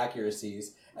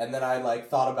inaccuracies, and then I like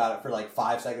thought about it for like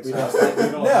 5 seconds. We and I don't, was like, we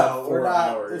don't no, have 4 we're not.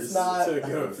 hours It's not. to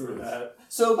go through that.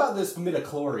 So about this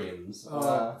midichlorians.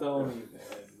 Don't even.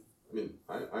 I mean,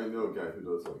 I know a guy who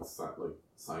does like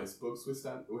science books with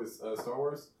Star Wars.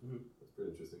 Mhm. That's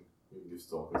pretty interesting. He gives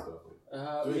talk and stuff.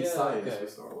 Like, doing science with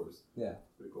Star Wars. Yeah.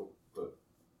 Pretty cool. But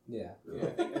Yeah. Yeah,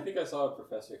 I think I saw a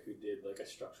professor who did like a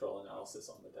structural analysis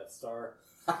on the Death Star.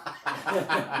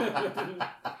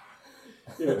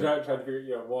 Trying to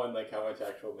figure, one, like how much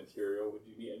actual material would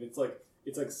you need, and it's like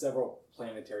several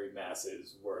planetary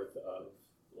masses worth of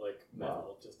like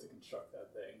metal just to construct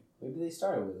that thing. Maybe they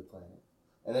started with a planet,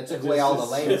 and then took away all the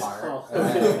lame part.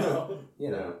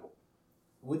 You know,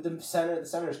 with the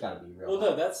center's got to be real.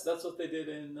 Well, no, that's what they did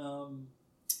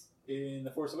in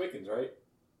The Force Awakens, right?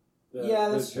 Yeah,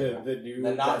 that's true. The new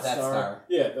The not Death Star.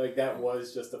 Yeah, like that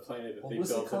was just a planet that What they was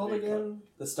built. it called again?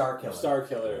 The Star Killer. Star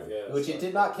Killer, yeah. Which it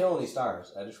did not kill any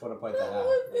stars. I just want to point that out.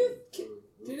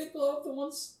 Did it blow up the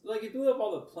ones? Like, it blew up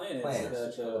all the planets.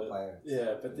 Just kill the planets.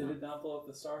 Yeah, but did it not blow up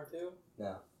the star, too?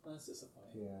 No. That's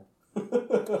disappointing. Yeah.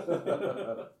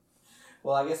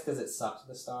 Well, I guess because it sucked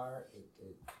the star. It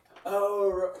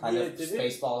kind of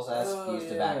Spaceballs-esque, used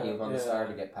to vacuum on the star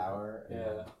to get power.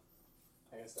 Yeah.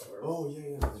 I guess that works. Oh,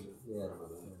 yeah. Yeah.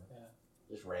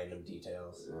 Just random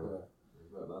details. Yeah.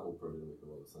 That whole part didn't make a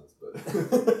lot of sense, but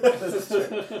That's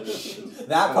true.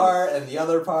 That part and the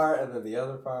other part and then the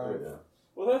other part. Yeah.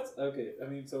 Well, that's okay. I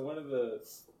mean, so one of the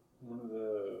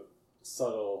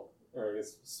subtle, or I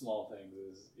guess small things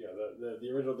is, the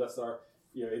original Death Star.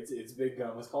 Its big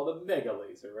gun was called a mega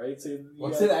laser, right? So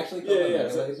what's it actually called? A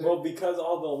mega laser? Well, because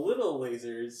all the little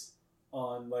lasers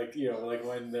on like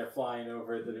when they're flying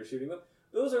over that are shooting them,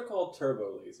 those are called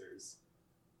turbo lasers.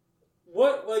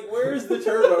 What, like, where's the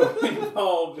turbo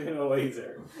involved in a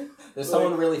laser? There's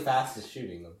someone really fast is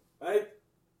shooting them.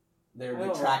 They're I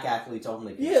don't track athletes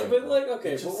only. Yeah, but like,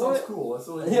 okay, It just but sounds what? cool. That's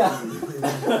what I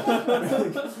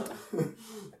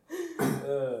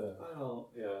don't.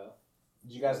 Yeah.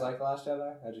 Did you guys like The Last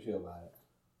Jedi? How'd you feel about it?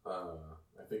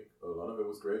 I think a lot of it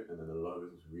was great, and then a lot of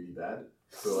it was really bad.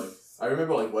 So like, I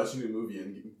remember like watching the movie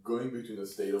and going between a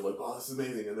state of like, oh, this is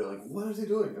amazing, and then like, what are they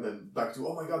doing? And then back to,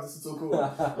 oh my god, this is so cool.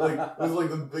 Like, it was like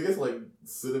the biggest like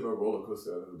cinema roller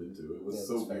coaster I've ever been to. It was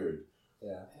so weird.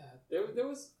 Yeah. There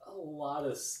was a lot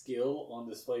of skill on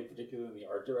display, particularly in the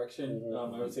art direction.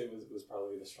 I would say it was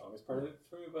probably the strongest part of it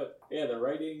for me. But yeah, the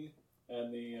writing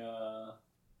and the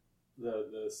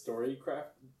story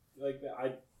craft, like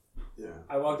I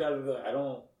walked out of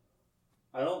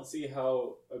I don't see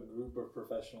how a group of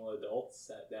professional adults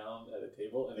sat down at a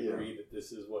table and agreed that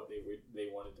this is what they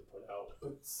wanted to put out.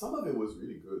 But some of it was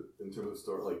really good in terms of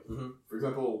story. Like, for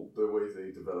example, the way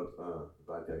they developed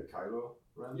bad guy Kylo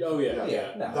Ren. Oh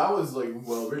yeah. No. That was like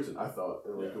well written, I thought.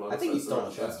 And, like, a lot I of think he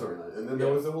stuff stole about the show. that storyline, and then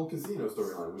there was the whole casino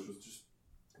storyline, which was just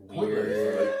Weird.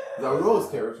 pointless. Like that Rose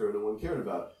character, no one cared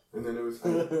about. And then it was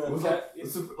it was a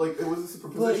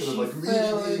superposition of like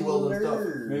really well done stuff.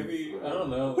 Maybe I don't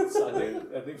know.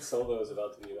 I think Solo is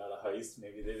about to be about a heist.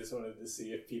 Maybe they just wanted to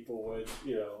see if people would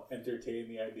entertain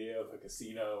the idea of a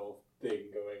casino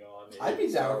thing going on. I'd be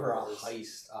down for a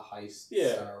heist.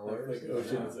 Yeah, Star Wars. like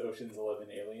Ocean's 11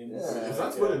 aliens. Yeah. If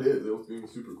that's what it is, it was being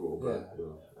super cool. But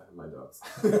I have my doubts.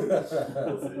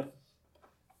 We'll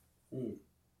see.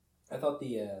 I thought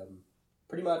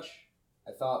pretty much.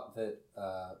 I thought that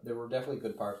there were definitely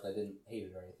good parts, and I didn't hate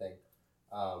it or anything.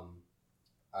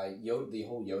 The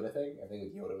whole Yoda thing, I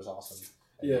think Yoda was awesome.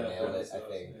 He nailed it. I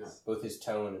think both his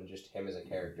tone and just him as a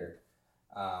character.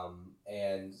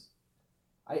 And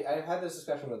I've had this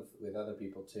discussion with other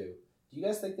people too. Do you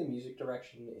guys think the music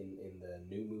direction in the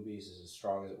new movies is as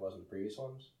strong as it was in the previous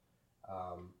ones?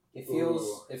 It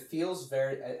feels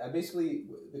very. I basically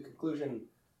the conclusion.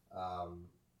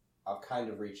 I've kind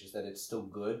of reached is that it's still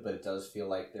good, but it does feel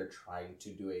like they're trying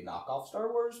to do a knockoff Star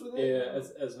Wars with it. Yeah,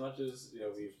 as much as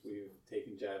we've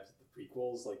taken jabs at the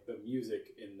prequels, like the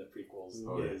music in the prequels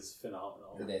is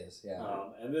phenomenal. It is, yeah.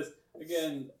 And this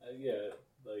again,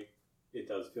 like it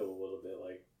does feel a little bit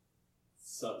like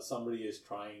somebody is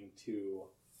trying to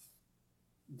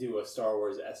do a Star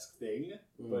Wars-esque thing,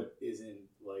 but isn't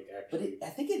like actually. But I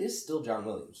think it is still John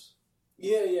Williams.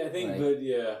 Yeah, I think, but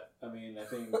I mean, I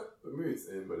think. Maybe it's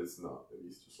in, but it's not. Maybe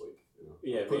it's just like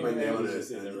Yeah, put my name on maybe it, it's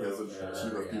just and in he the has a room,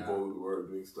 team of people who are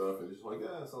doing stuff, and it's just like,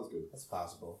 yeah, sounds good. That's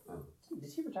possible. Did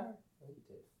he retire? I think he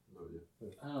did. No idea.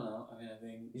 I don't know. I mean, I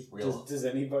think He's real. Does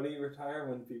anybody retire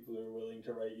when people are willing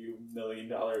to write you $1 million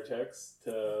checks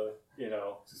to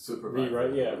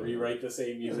rewrite the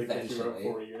same music that you wrote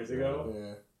 40 years ago?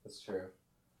 Yeah, that's true.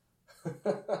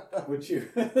 Would you?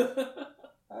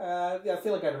 I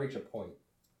feel like I'd reach a point.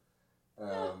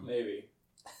 Maybe.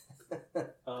 I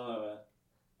don't know,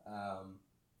 man.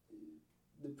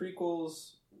 The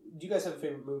prequels. Do you guys have a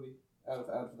favorite movie out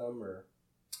of them, or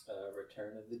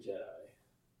Return of the Jedi? I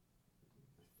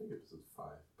think episode 5,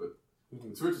 but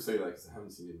it's weird to say like 'cause I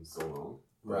haven't seen it in so long.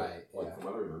 Right. Like from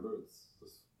what I remember, it's the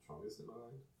strongest in my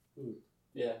mind.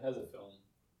 Yeah, as a film.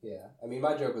 Yeah, I mean,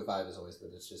 my joke with 5 is always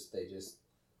that it's just they just.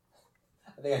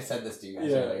 I think I said this to you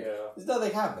guys. There's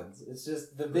nothing happens. It's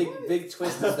just the big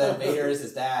twist is that Vader is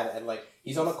his dad, and like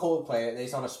he's on a cold planet, and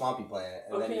he's on a swampy planet,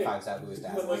 and then he finds out who his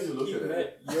dad But like is. he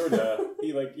met Yoda,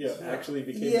 he actually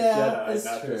became a Jedi, that's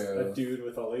not just true. a dude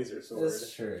with a laser sword.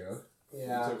 That's true.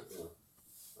 Yeah.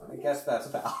 I guess that's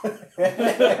valid.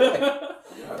 Yeah.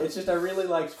 It's just I really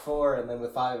liked 4, and then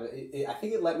with 5, I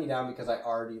think it let me down because I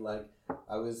already by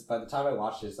the time I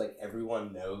watched it, it's like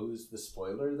everyone knows the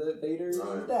spoiler that Vader is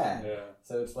dead. Yeah.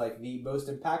 So it's like the most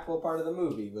impactful part of the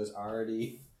movie was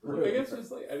already. I guess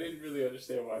just like I didn't really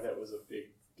understand why that was a big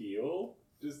deal.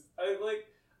 Just I like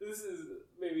this is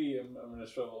maybe I'm gonna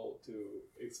struggle to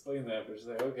explain that, but it's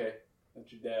like okay,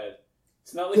 that's your dad.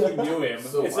 It's not like you knew him.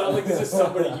 So It's not like this is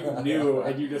somebody you knew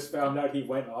and you just found out he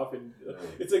went off and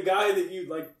it's a guy that you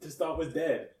like just thought was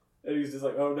dead. And he's just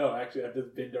like, oh no, actually I've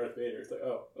just been Darth Vader. It's like,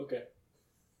 oh, okay.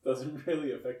 Doesn't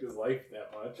really affect his life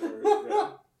that much.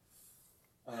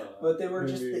 But they were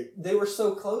they were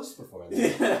so close before that.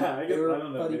 Yeah, I guess were I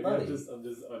don't know. buddy Maybe buddy. I'm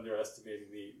just underestimating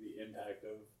the impact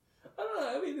of. I don't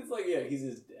know. I mean, it's like yeah, he's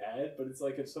his dad, but it's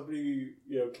like if somebody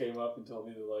came up and told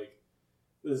me that like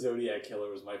the Zodiac Killer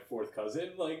was my 4th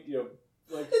cousin, like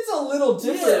like It's a little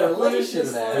different but it's relation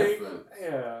just there. like Different.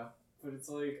 yeah, but it's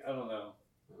like I don't know.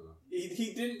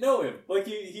 He didn't know him. Like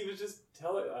he was just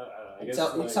telling. I guess You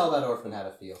like, tell that orphan how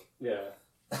to feel. yeah.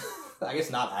 I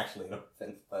guess not actually an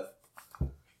orphan, but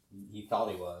he thought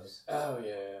he was. Oh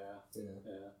yeah.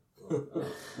 Yeah.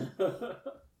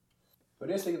 What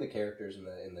do you guys think of the characters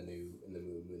in the new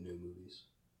movies?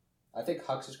 I think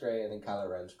Hux is great. I think Kylo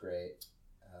Ren's great.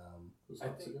 Who's I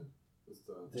Hux think- again? It's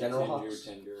the General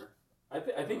Tender. I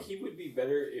think he would be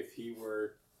better if he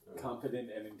were competent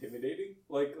and intimidating.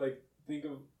 Like think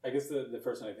of I guess the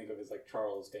first one I think of is like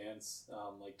Charles Dance,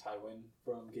 like Tywin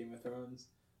from Game of Thrones.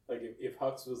 Like if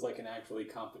Hux was like an actually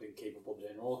competent, capable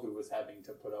general who was having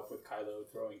to put up with Kylo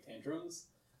throwing tantrums,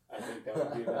 I think that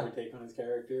would be a better take on his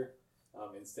character.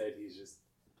 Instead, he's just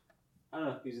I don't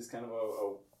know. He's just kind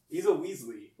of he's a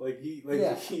Weasley.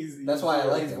 He's That's why I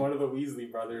like he's him. one of the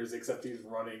Weasley brothers, except he's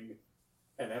running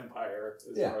an empire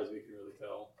as far as we can really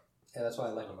tell. Yeah, that's why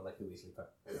I like him. I like the Weasley part.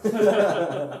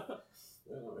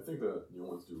 Yeah, no, I think the new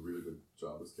ones do a really good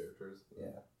job as characters. Yeah.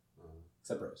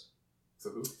 Except Rose. So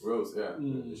who? Rose, yeah.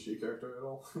 Mm. Is she a character at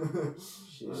all?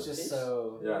 She was Yeah. just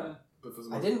so. Yeah. But for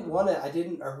some I didn't want to.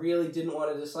 I really didn't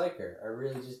want to dislike her. I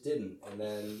really just didn't. And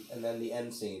then the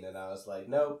end scene, and I was like,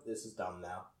 nope, this is dumb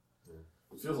now.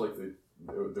 It feels like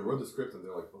they wrote the script and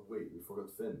they're like, oh wait, we forgot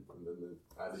Finn, and then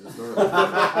they added the story.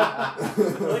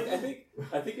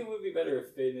 I think it would be better if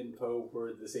Finn and Poe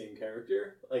were the same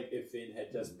character. Like if Finn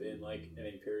had just been like an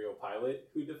Imperial pilot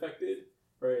who defected,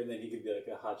 right, and then he could be like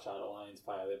a hotshot Alliance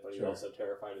pilot, but he's Sure. also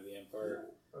terrified of the Emperor.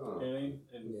 I don't You know know. what I mean?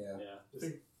 And, Yeah. I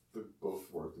think they both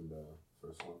worked in the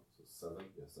first one, so 7,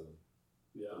 yeah, 7.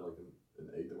 yeah. And like in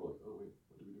 8, they were like, oh wait,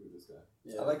 what do we do with this guy?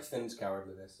 Yeah. I like Finn's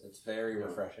cowardliness. It's very Yeah.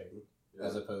 refreshing, Yeah.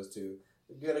 as opposed to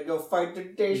 "We're gonna go fight the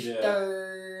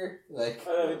Dishter." Like,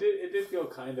 I don't know, it did feel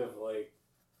kind of like,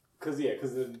 cause the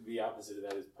opposite of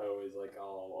that is Poe is like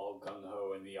all gung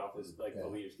ho, and the office like the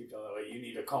leaders keep telling him like you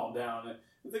need to calm down. And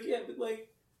it's like yeah, but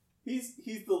like he's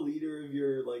the leader of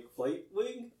your like flight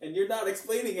wing, and you're not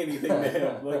explaining anything to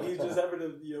him. Like he's just having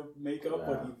to make up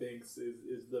what he thinks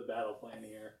is the battle plan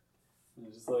here. And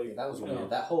it's just like yeah, that was you weird. know,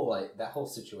 that whole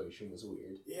situation was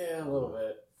weird. yeah, a little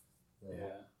bit.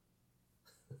 Yeah.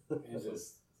 And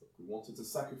just We wanted to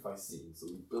sacrifice scene, so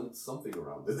we built something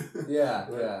around it. Yeah,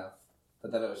 Right. yeah.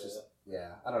 But then it was just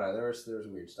I don't know. There was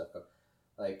weird stuff going.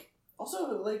 Like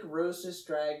also like Rose just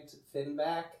dragged Finn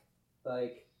back.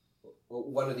 Like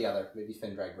one or the other. Maybe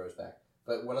Finn dragged Rose back,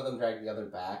 but one of them dragged the other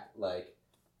back. Like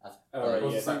oh, right,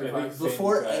 Well, yeah, sacrifice-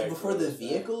 before Finn before the dragged Rose back.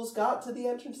 vehicles got to the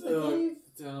entrance of the cave.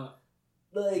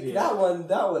 Like Yeah. that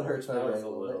one hurts my That was brain a a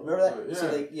little bit. little- Remember that? Yeah.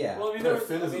 So like yeah. Well, I mean, Yeah, there was-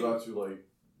 Finn I is mean- about to like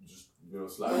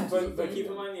just slap into the But thing keep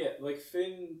in and- mind, yeah, like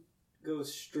Finn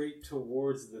goes straight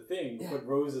towards the thing, Yeah. but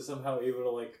Rose is somehow able to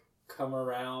like come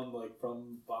around like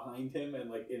from behind him and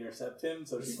like intercept him.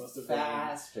 So she must have been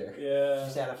faster. yeah.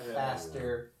 She had a yeah.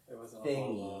 faster It wasn't a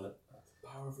whole thingy. lot. The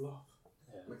power of love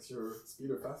Yeah. makes your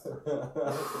speeder faster.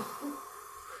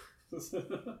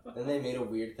 Then they made a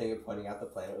weird thing of pointing out the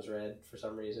planet was red for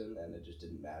some reason, and it just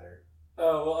didn't matter.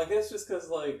 Oh well, I guess just because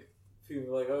like people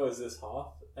were like, "Oh, is this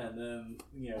Hoth?" And then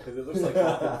because it looks like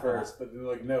Hoth at first, but they're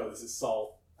like, "No, this is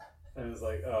Salt." And it's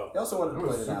like, "Oh, They also wanted It to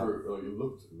was point it out. super. It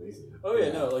looked amazing. oh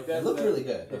yeah, no, like that." It looked that- really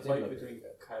good. The It did fight look between really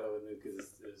good. Kylo and Luke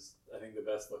is I think the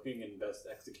best looking and best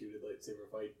executed lightsaber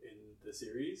fight in the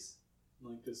series.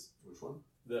 Like just Which one?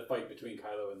 the fight between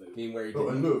Kylo and Luke. Being where he Oh,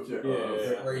 didn't, and Luke,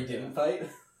 yeah. Yeah. where he didn't fight.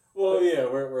 Well, yeah,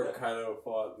 where Kylo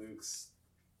fought Luke's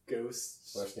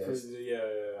ghost. Force ghost.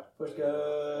 Yeah. Force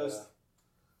ghost.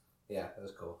 Yeah, that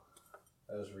was cool.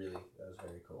 That was very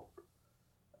cool.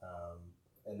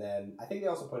 And then I think they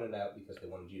also pointed out because they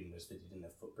wanted you to notice that he didn't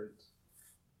have footprints.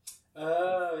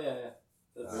 Oh yeah.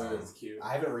 That's cute.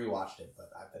 I haven't rewatched it,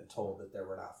 but I've been told that there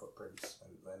were not footprints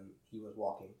when he was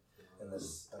walking in the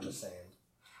sand,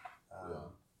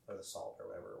 or the salt, or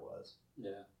whatever it was.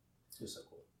 Yeah. It was so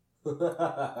cool.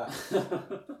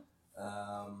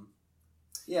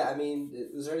 Yeah, I mean,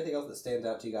 is there anything else that stands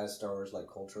out to you guys, Star Wars, like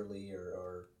culturally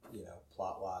or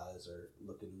plot wise, or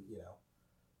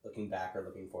looking back or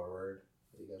looking forward,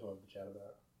 that you guys wanted to chat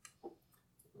about?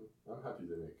 I'm happy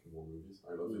they make more movies.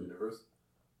 I love the universe.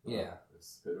 Yeah.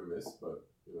 It's hit or miss, but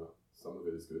some of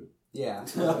it is good. Yeah.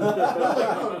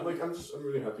 I'm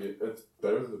really happy. It's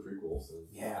better than the prequels. And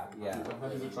Yeah. I'm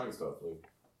happy they're trying stuff. Like,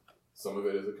 some of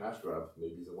it is a cash grab.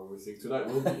 Maybe the one we think tonight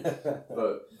will be.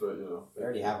 but we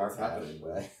already have our it's cash. happening.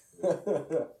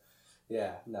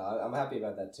 Yeah. No, I'm happy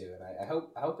about that too, and I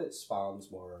hope it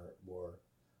spawns more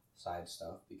side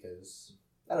stuff, because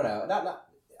I don't know.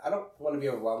 I don't want to be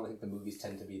overwhelmed. I think the movies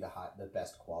tend to be the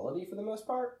best quality for the most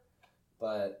part,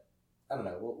 but I don't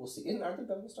know. We'll see. Aren't they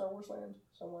building Star Wars Land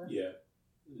somewhere? Yeah.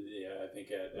 Yeah, I think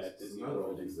at Disney Not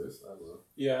World. all exists. I don't know.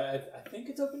 Yeah, I think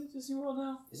it's open at Disney World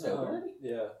now. Is it open already?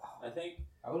 Yeah, I think.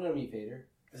 I want to meet Vader.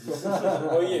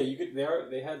 Oh yeah, you could.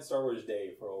 They had Star Wars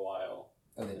Day for a while.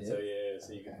 Oh, they did? So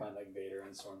so you can find like Vader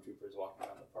and stormtroopers walking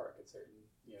around the park at certain.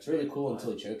 It's really cool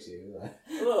until he chokes you. A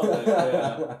little bit,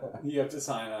 yeah. You have to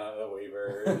sign a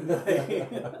waiver.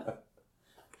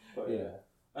 But, yeah.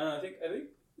 I don't know. I think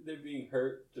they're being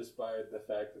hurt just by the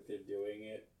fact that they're doing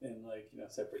it in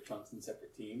separate chunks and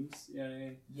separate teams. You know what I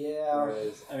mean? Yeah.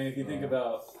 Whereas, I mean, if you think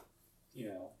about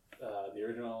the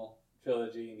original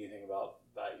trilogy, and you think about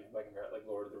if I compare it like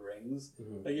Lord of the Rings,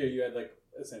 like you had like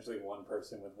essentially one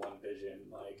person with one vision,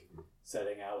 like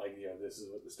setting out like this is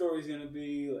what the story's gonna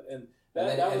be, and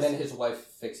then his wife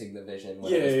fixing the vision.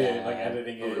 When like bad.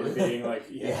 editing it and being like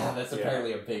that's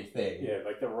apparently a big thing. Yeah,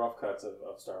 like the rough cuts of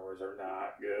Star Wars are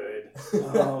not good.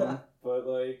 But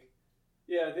like,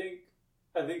 yeah, I think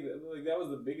that was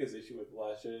the biggest issue with The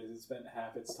Last Jedi. Is it spent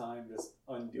half its time just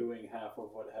undoing half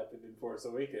of what happened in Force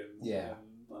Awakens. Yeah,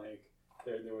 and like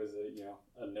there was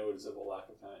a noticeable lack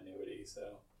of continuity.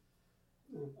 So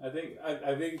I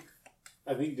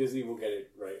think Disney will get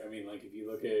it right. I mean, like if you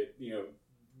look at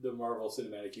the Marvel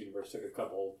Cinematic Universe took a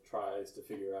couple tries to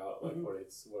figure out like what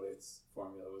its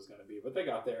formula was going to be, but they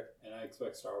got there, and I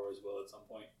expect Star Wars will at some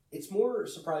point. It's more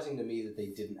surprising to me that they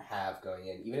didn't have going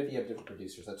in. Even if you have different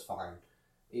producers, that's fine.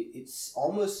 It's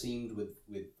almost seemed with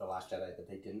The Last Jedi that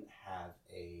they didn't have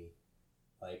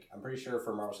I'm pretty sure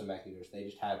for Marvel Cinematic Universe they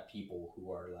just have people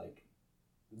who are like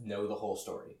know the whole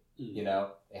story. They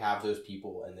have those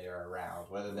people and they're around,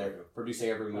 whether they're producing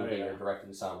every movie or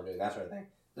directing some or doing that sort of thing.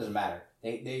 Doesn't matter.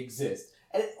 They exist.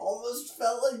 And it almost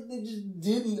felt like they just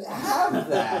didn't have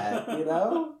that,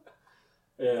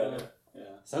 Yeah.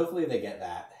 So hopefully they get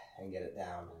that and get it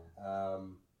down.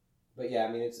 But yeah,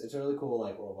 I mean, it's a really cool,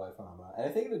 worldwide phenomenon. And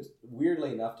I think it's,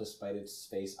 weirdly enough, despite its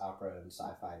space opera and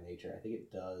sci-fi nature, I think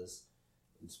it does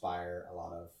inspire a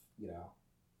lot of,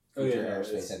 future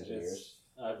aerospace engineers.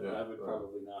 I would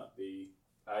probably not be...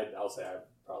 I'll say I'd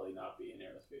probably not be in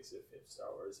aerospace if Star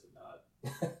Wars had not...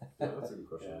 That's a good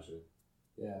question, actually.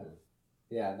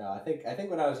 Yeah, no, I think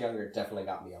when I was younger, it definitely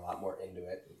got me a lot more into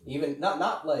it. Even,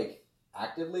 not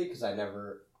actively, because I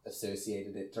never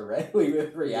associated it directly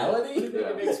with reality.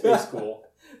 It makes space cool.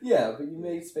 Yeah, but you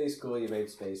made space cool, you made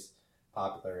space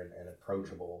popular and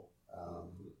approachable,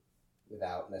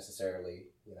 without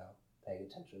necessarily, paying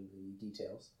attention to the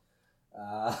details.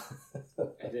 I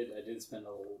did spend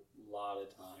a lot of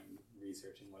time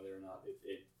researching whether or not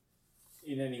it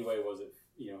in any way was it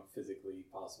physically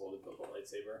possible to build a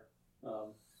lightsaber.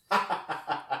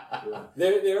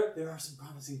 There are some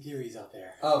promising theories out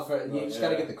there. You just got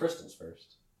to get the crystals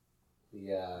first.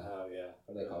 What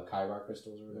are they called? Kyber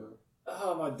crystals or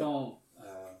whatever. Don't.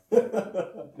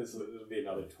 This will be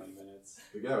another 20 minutes.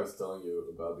 The guy I was telling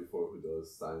you about before, who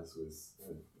does science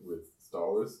with Star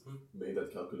Wars, made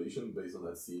that calculation based on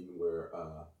that scene where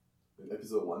in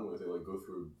episode 1 where they go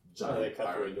through a giant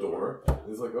iron door. And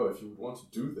it's like, if you want to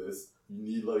do this, you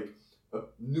need a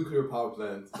nuclear power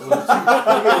plant. Two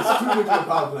nuclear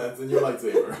power plants and your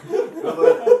lightsaber. And I'm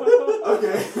like,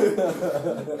 okay.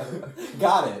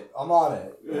 Got it. I'm on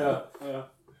it. Yeah.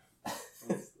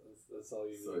 That's all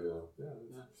you need. So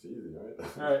it's easy, right?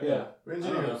 Alright, yeah. We're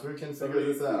engineers, we can figure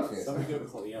this out. Somebody good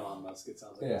with Elon Musk, it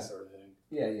sounds like that sort of thing.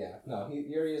 Yeah. No,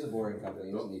 he already is a boring company.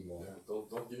 He doesn't need more. Yeah,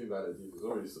 don't give me bad ideas. There's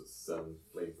already 7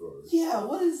 flamethrowers. Yeah,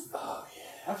 what is... Oh,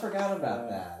 yeah. I forgot about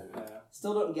that. Yeah.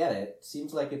 Still don't get it.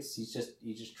 Seems like he's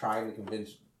just trying to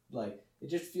convince... it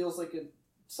just feels like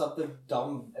something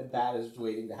dumb and bad is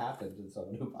waiting to happen to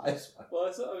someone who buys one.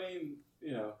 Well,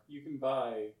 you can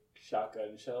buy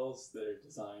shotgun shells that are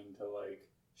designed to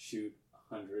shoot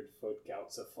 100-foot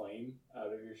gouts of flame out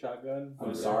of your shotgun.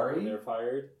 I'm sorry? When they're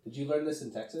fired. Did you learn this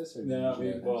in Texas? Or did No,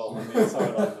 you know well, I this? mean, I saw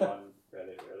it on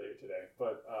Reddit earlier today.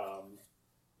 But,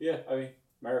 yeah, I mean,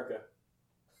 America.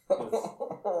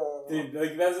 Dude,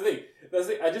 like, that's the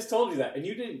thing. I just told you that, and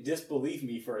you didn't disbelieve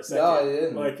me for a second. No, I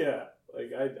didn't. Like, yeah.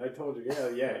 Like, I told you, yeah,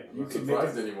 I'm you not could make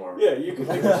surprised anymore. Yeah, you could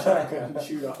make a shotgun and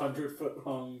shoot 100-foot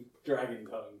long dragon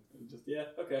tongue. And just, yeah,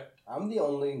 okay. I'm the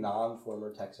only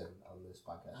non-former Texan on this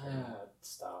podcast.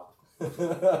 Stop.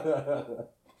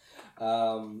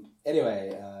 Anyway,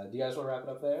 do you guys want to wrap it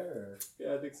up there? Or?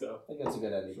 Yeah, I think so. I think that's a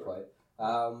good ending Sure. point.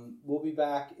 We'll be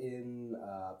back in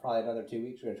probably another 2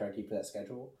 weeks. We're going to try to keep to that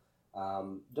schedule.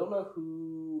 Don't know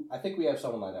who. I think we have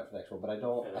someone lined up for next one, but I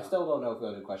still don't know if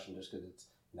we'll do a question just because it's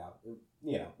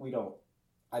we don't.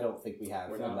 I don't think we have.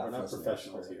 We're enough not listeners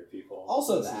professionals for- here, people.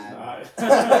 Also This is that.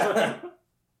 not-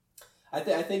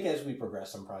 I think as we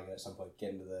progress, I'm probably going to at some point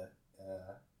get into the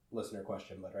listener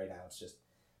question, but right now it's just,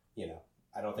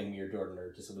 I don't think me or Jordan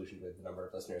are disillusioned with the number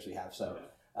of listeners we have, so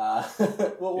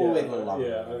we'll wait a little longer.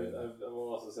 Yeah, I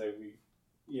will also say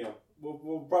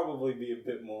we'll probably be a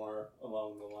bit more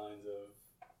along the lines of,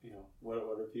 what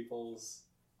are people's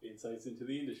insights into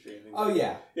the industry and things Oh, like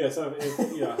yeah. that. Yeah, so if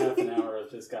half an hour of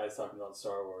just guys talking about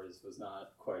Star Wars was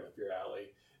not quite up your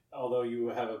alley, although you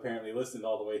have apparently listened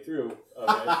all the way through of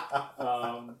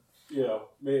it,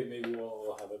 maybe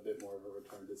we'll have a bit more of a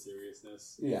return to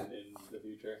seriousness in the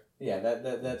future. Yeah,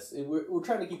 that's we're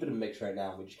trying to keep it a mix right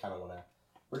now. We just kind of want to.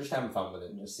 We're just having fun with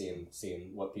it and just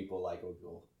seeing what people like and what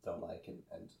people don't like,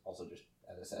 and also just,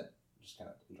 as I said, just kind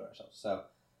of enjoy ourselves. So,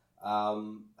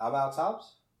 I'm Alex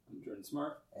Hobbs. I'm Jordan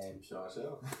Smart. And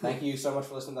thank you so much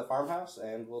for listening to The Farmhouse,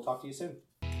 and we'll talk to you soon.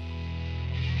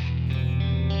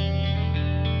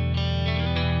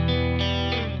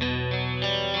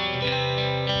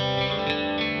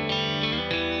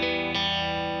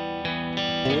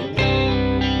 Thank you.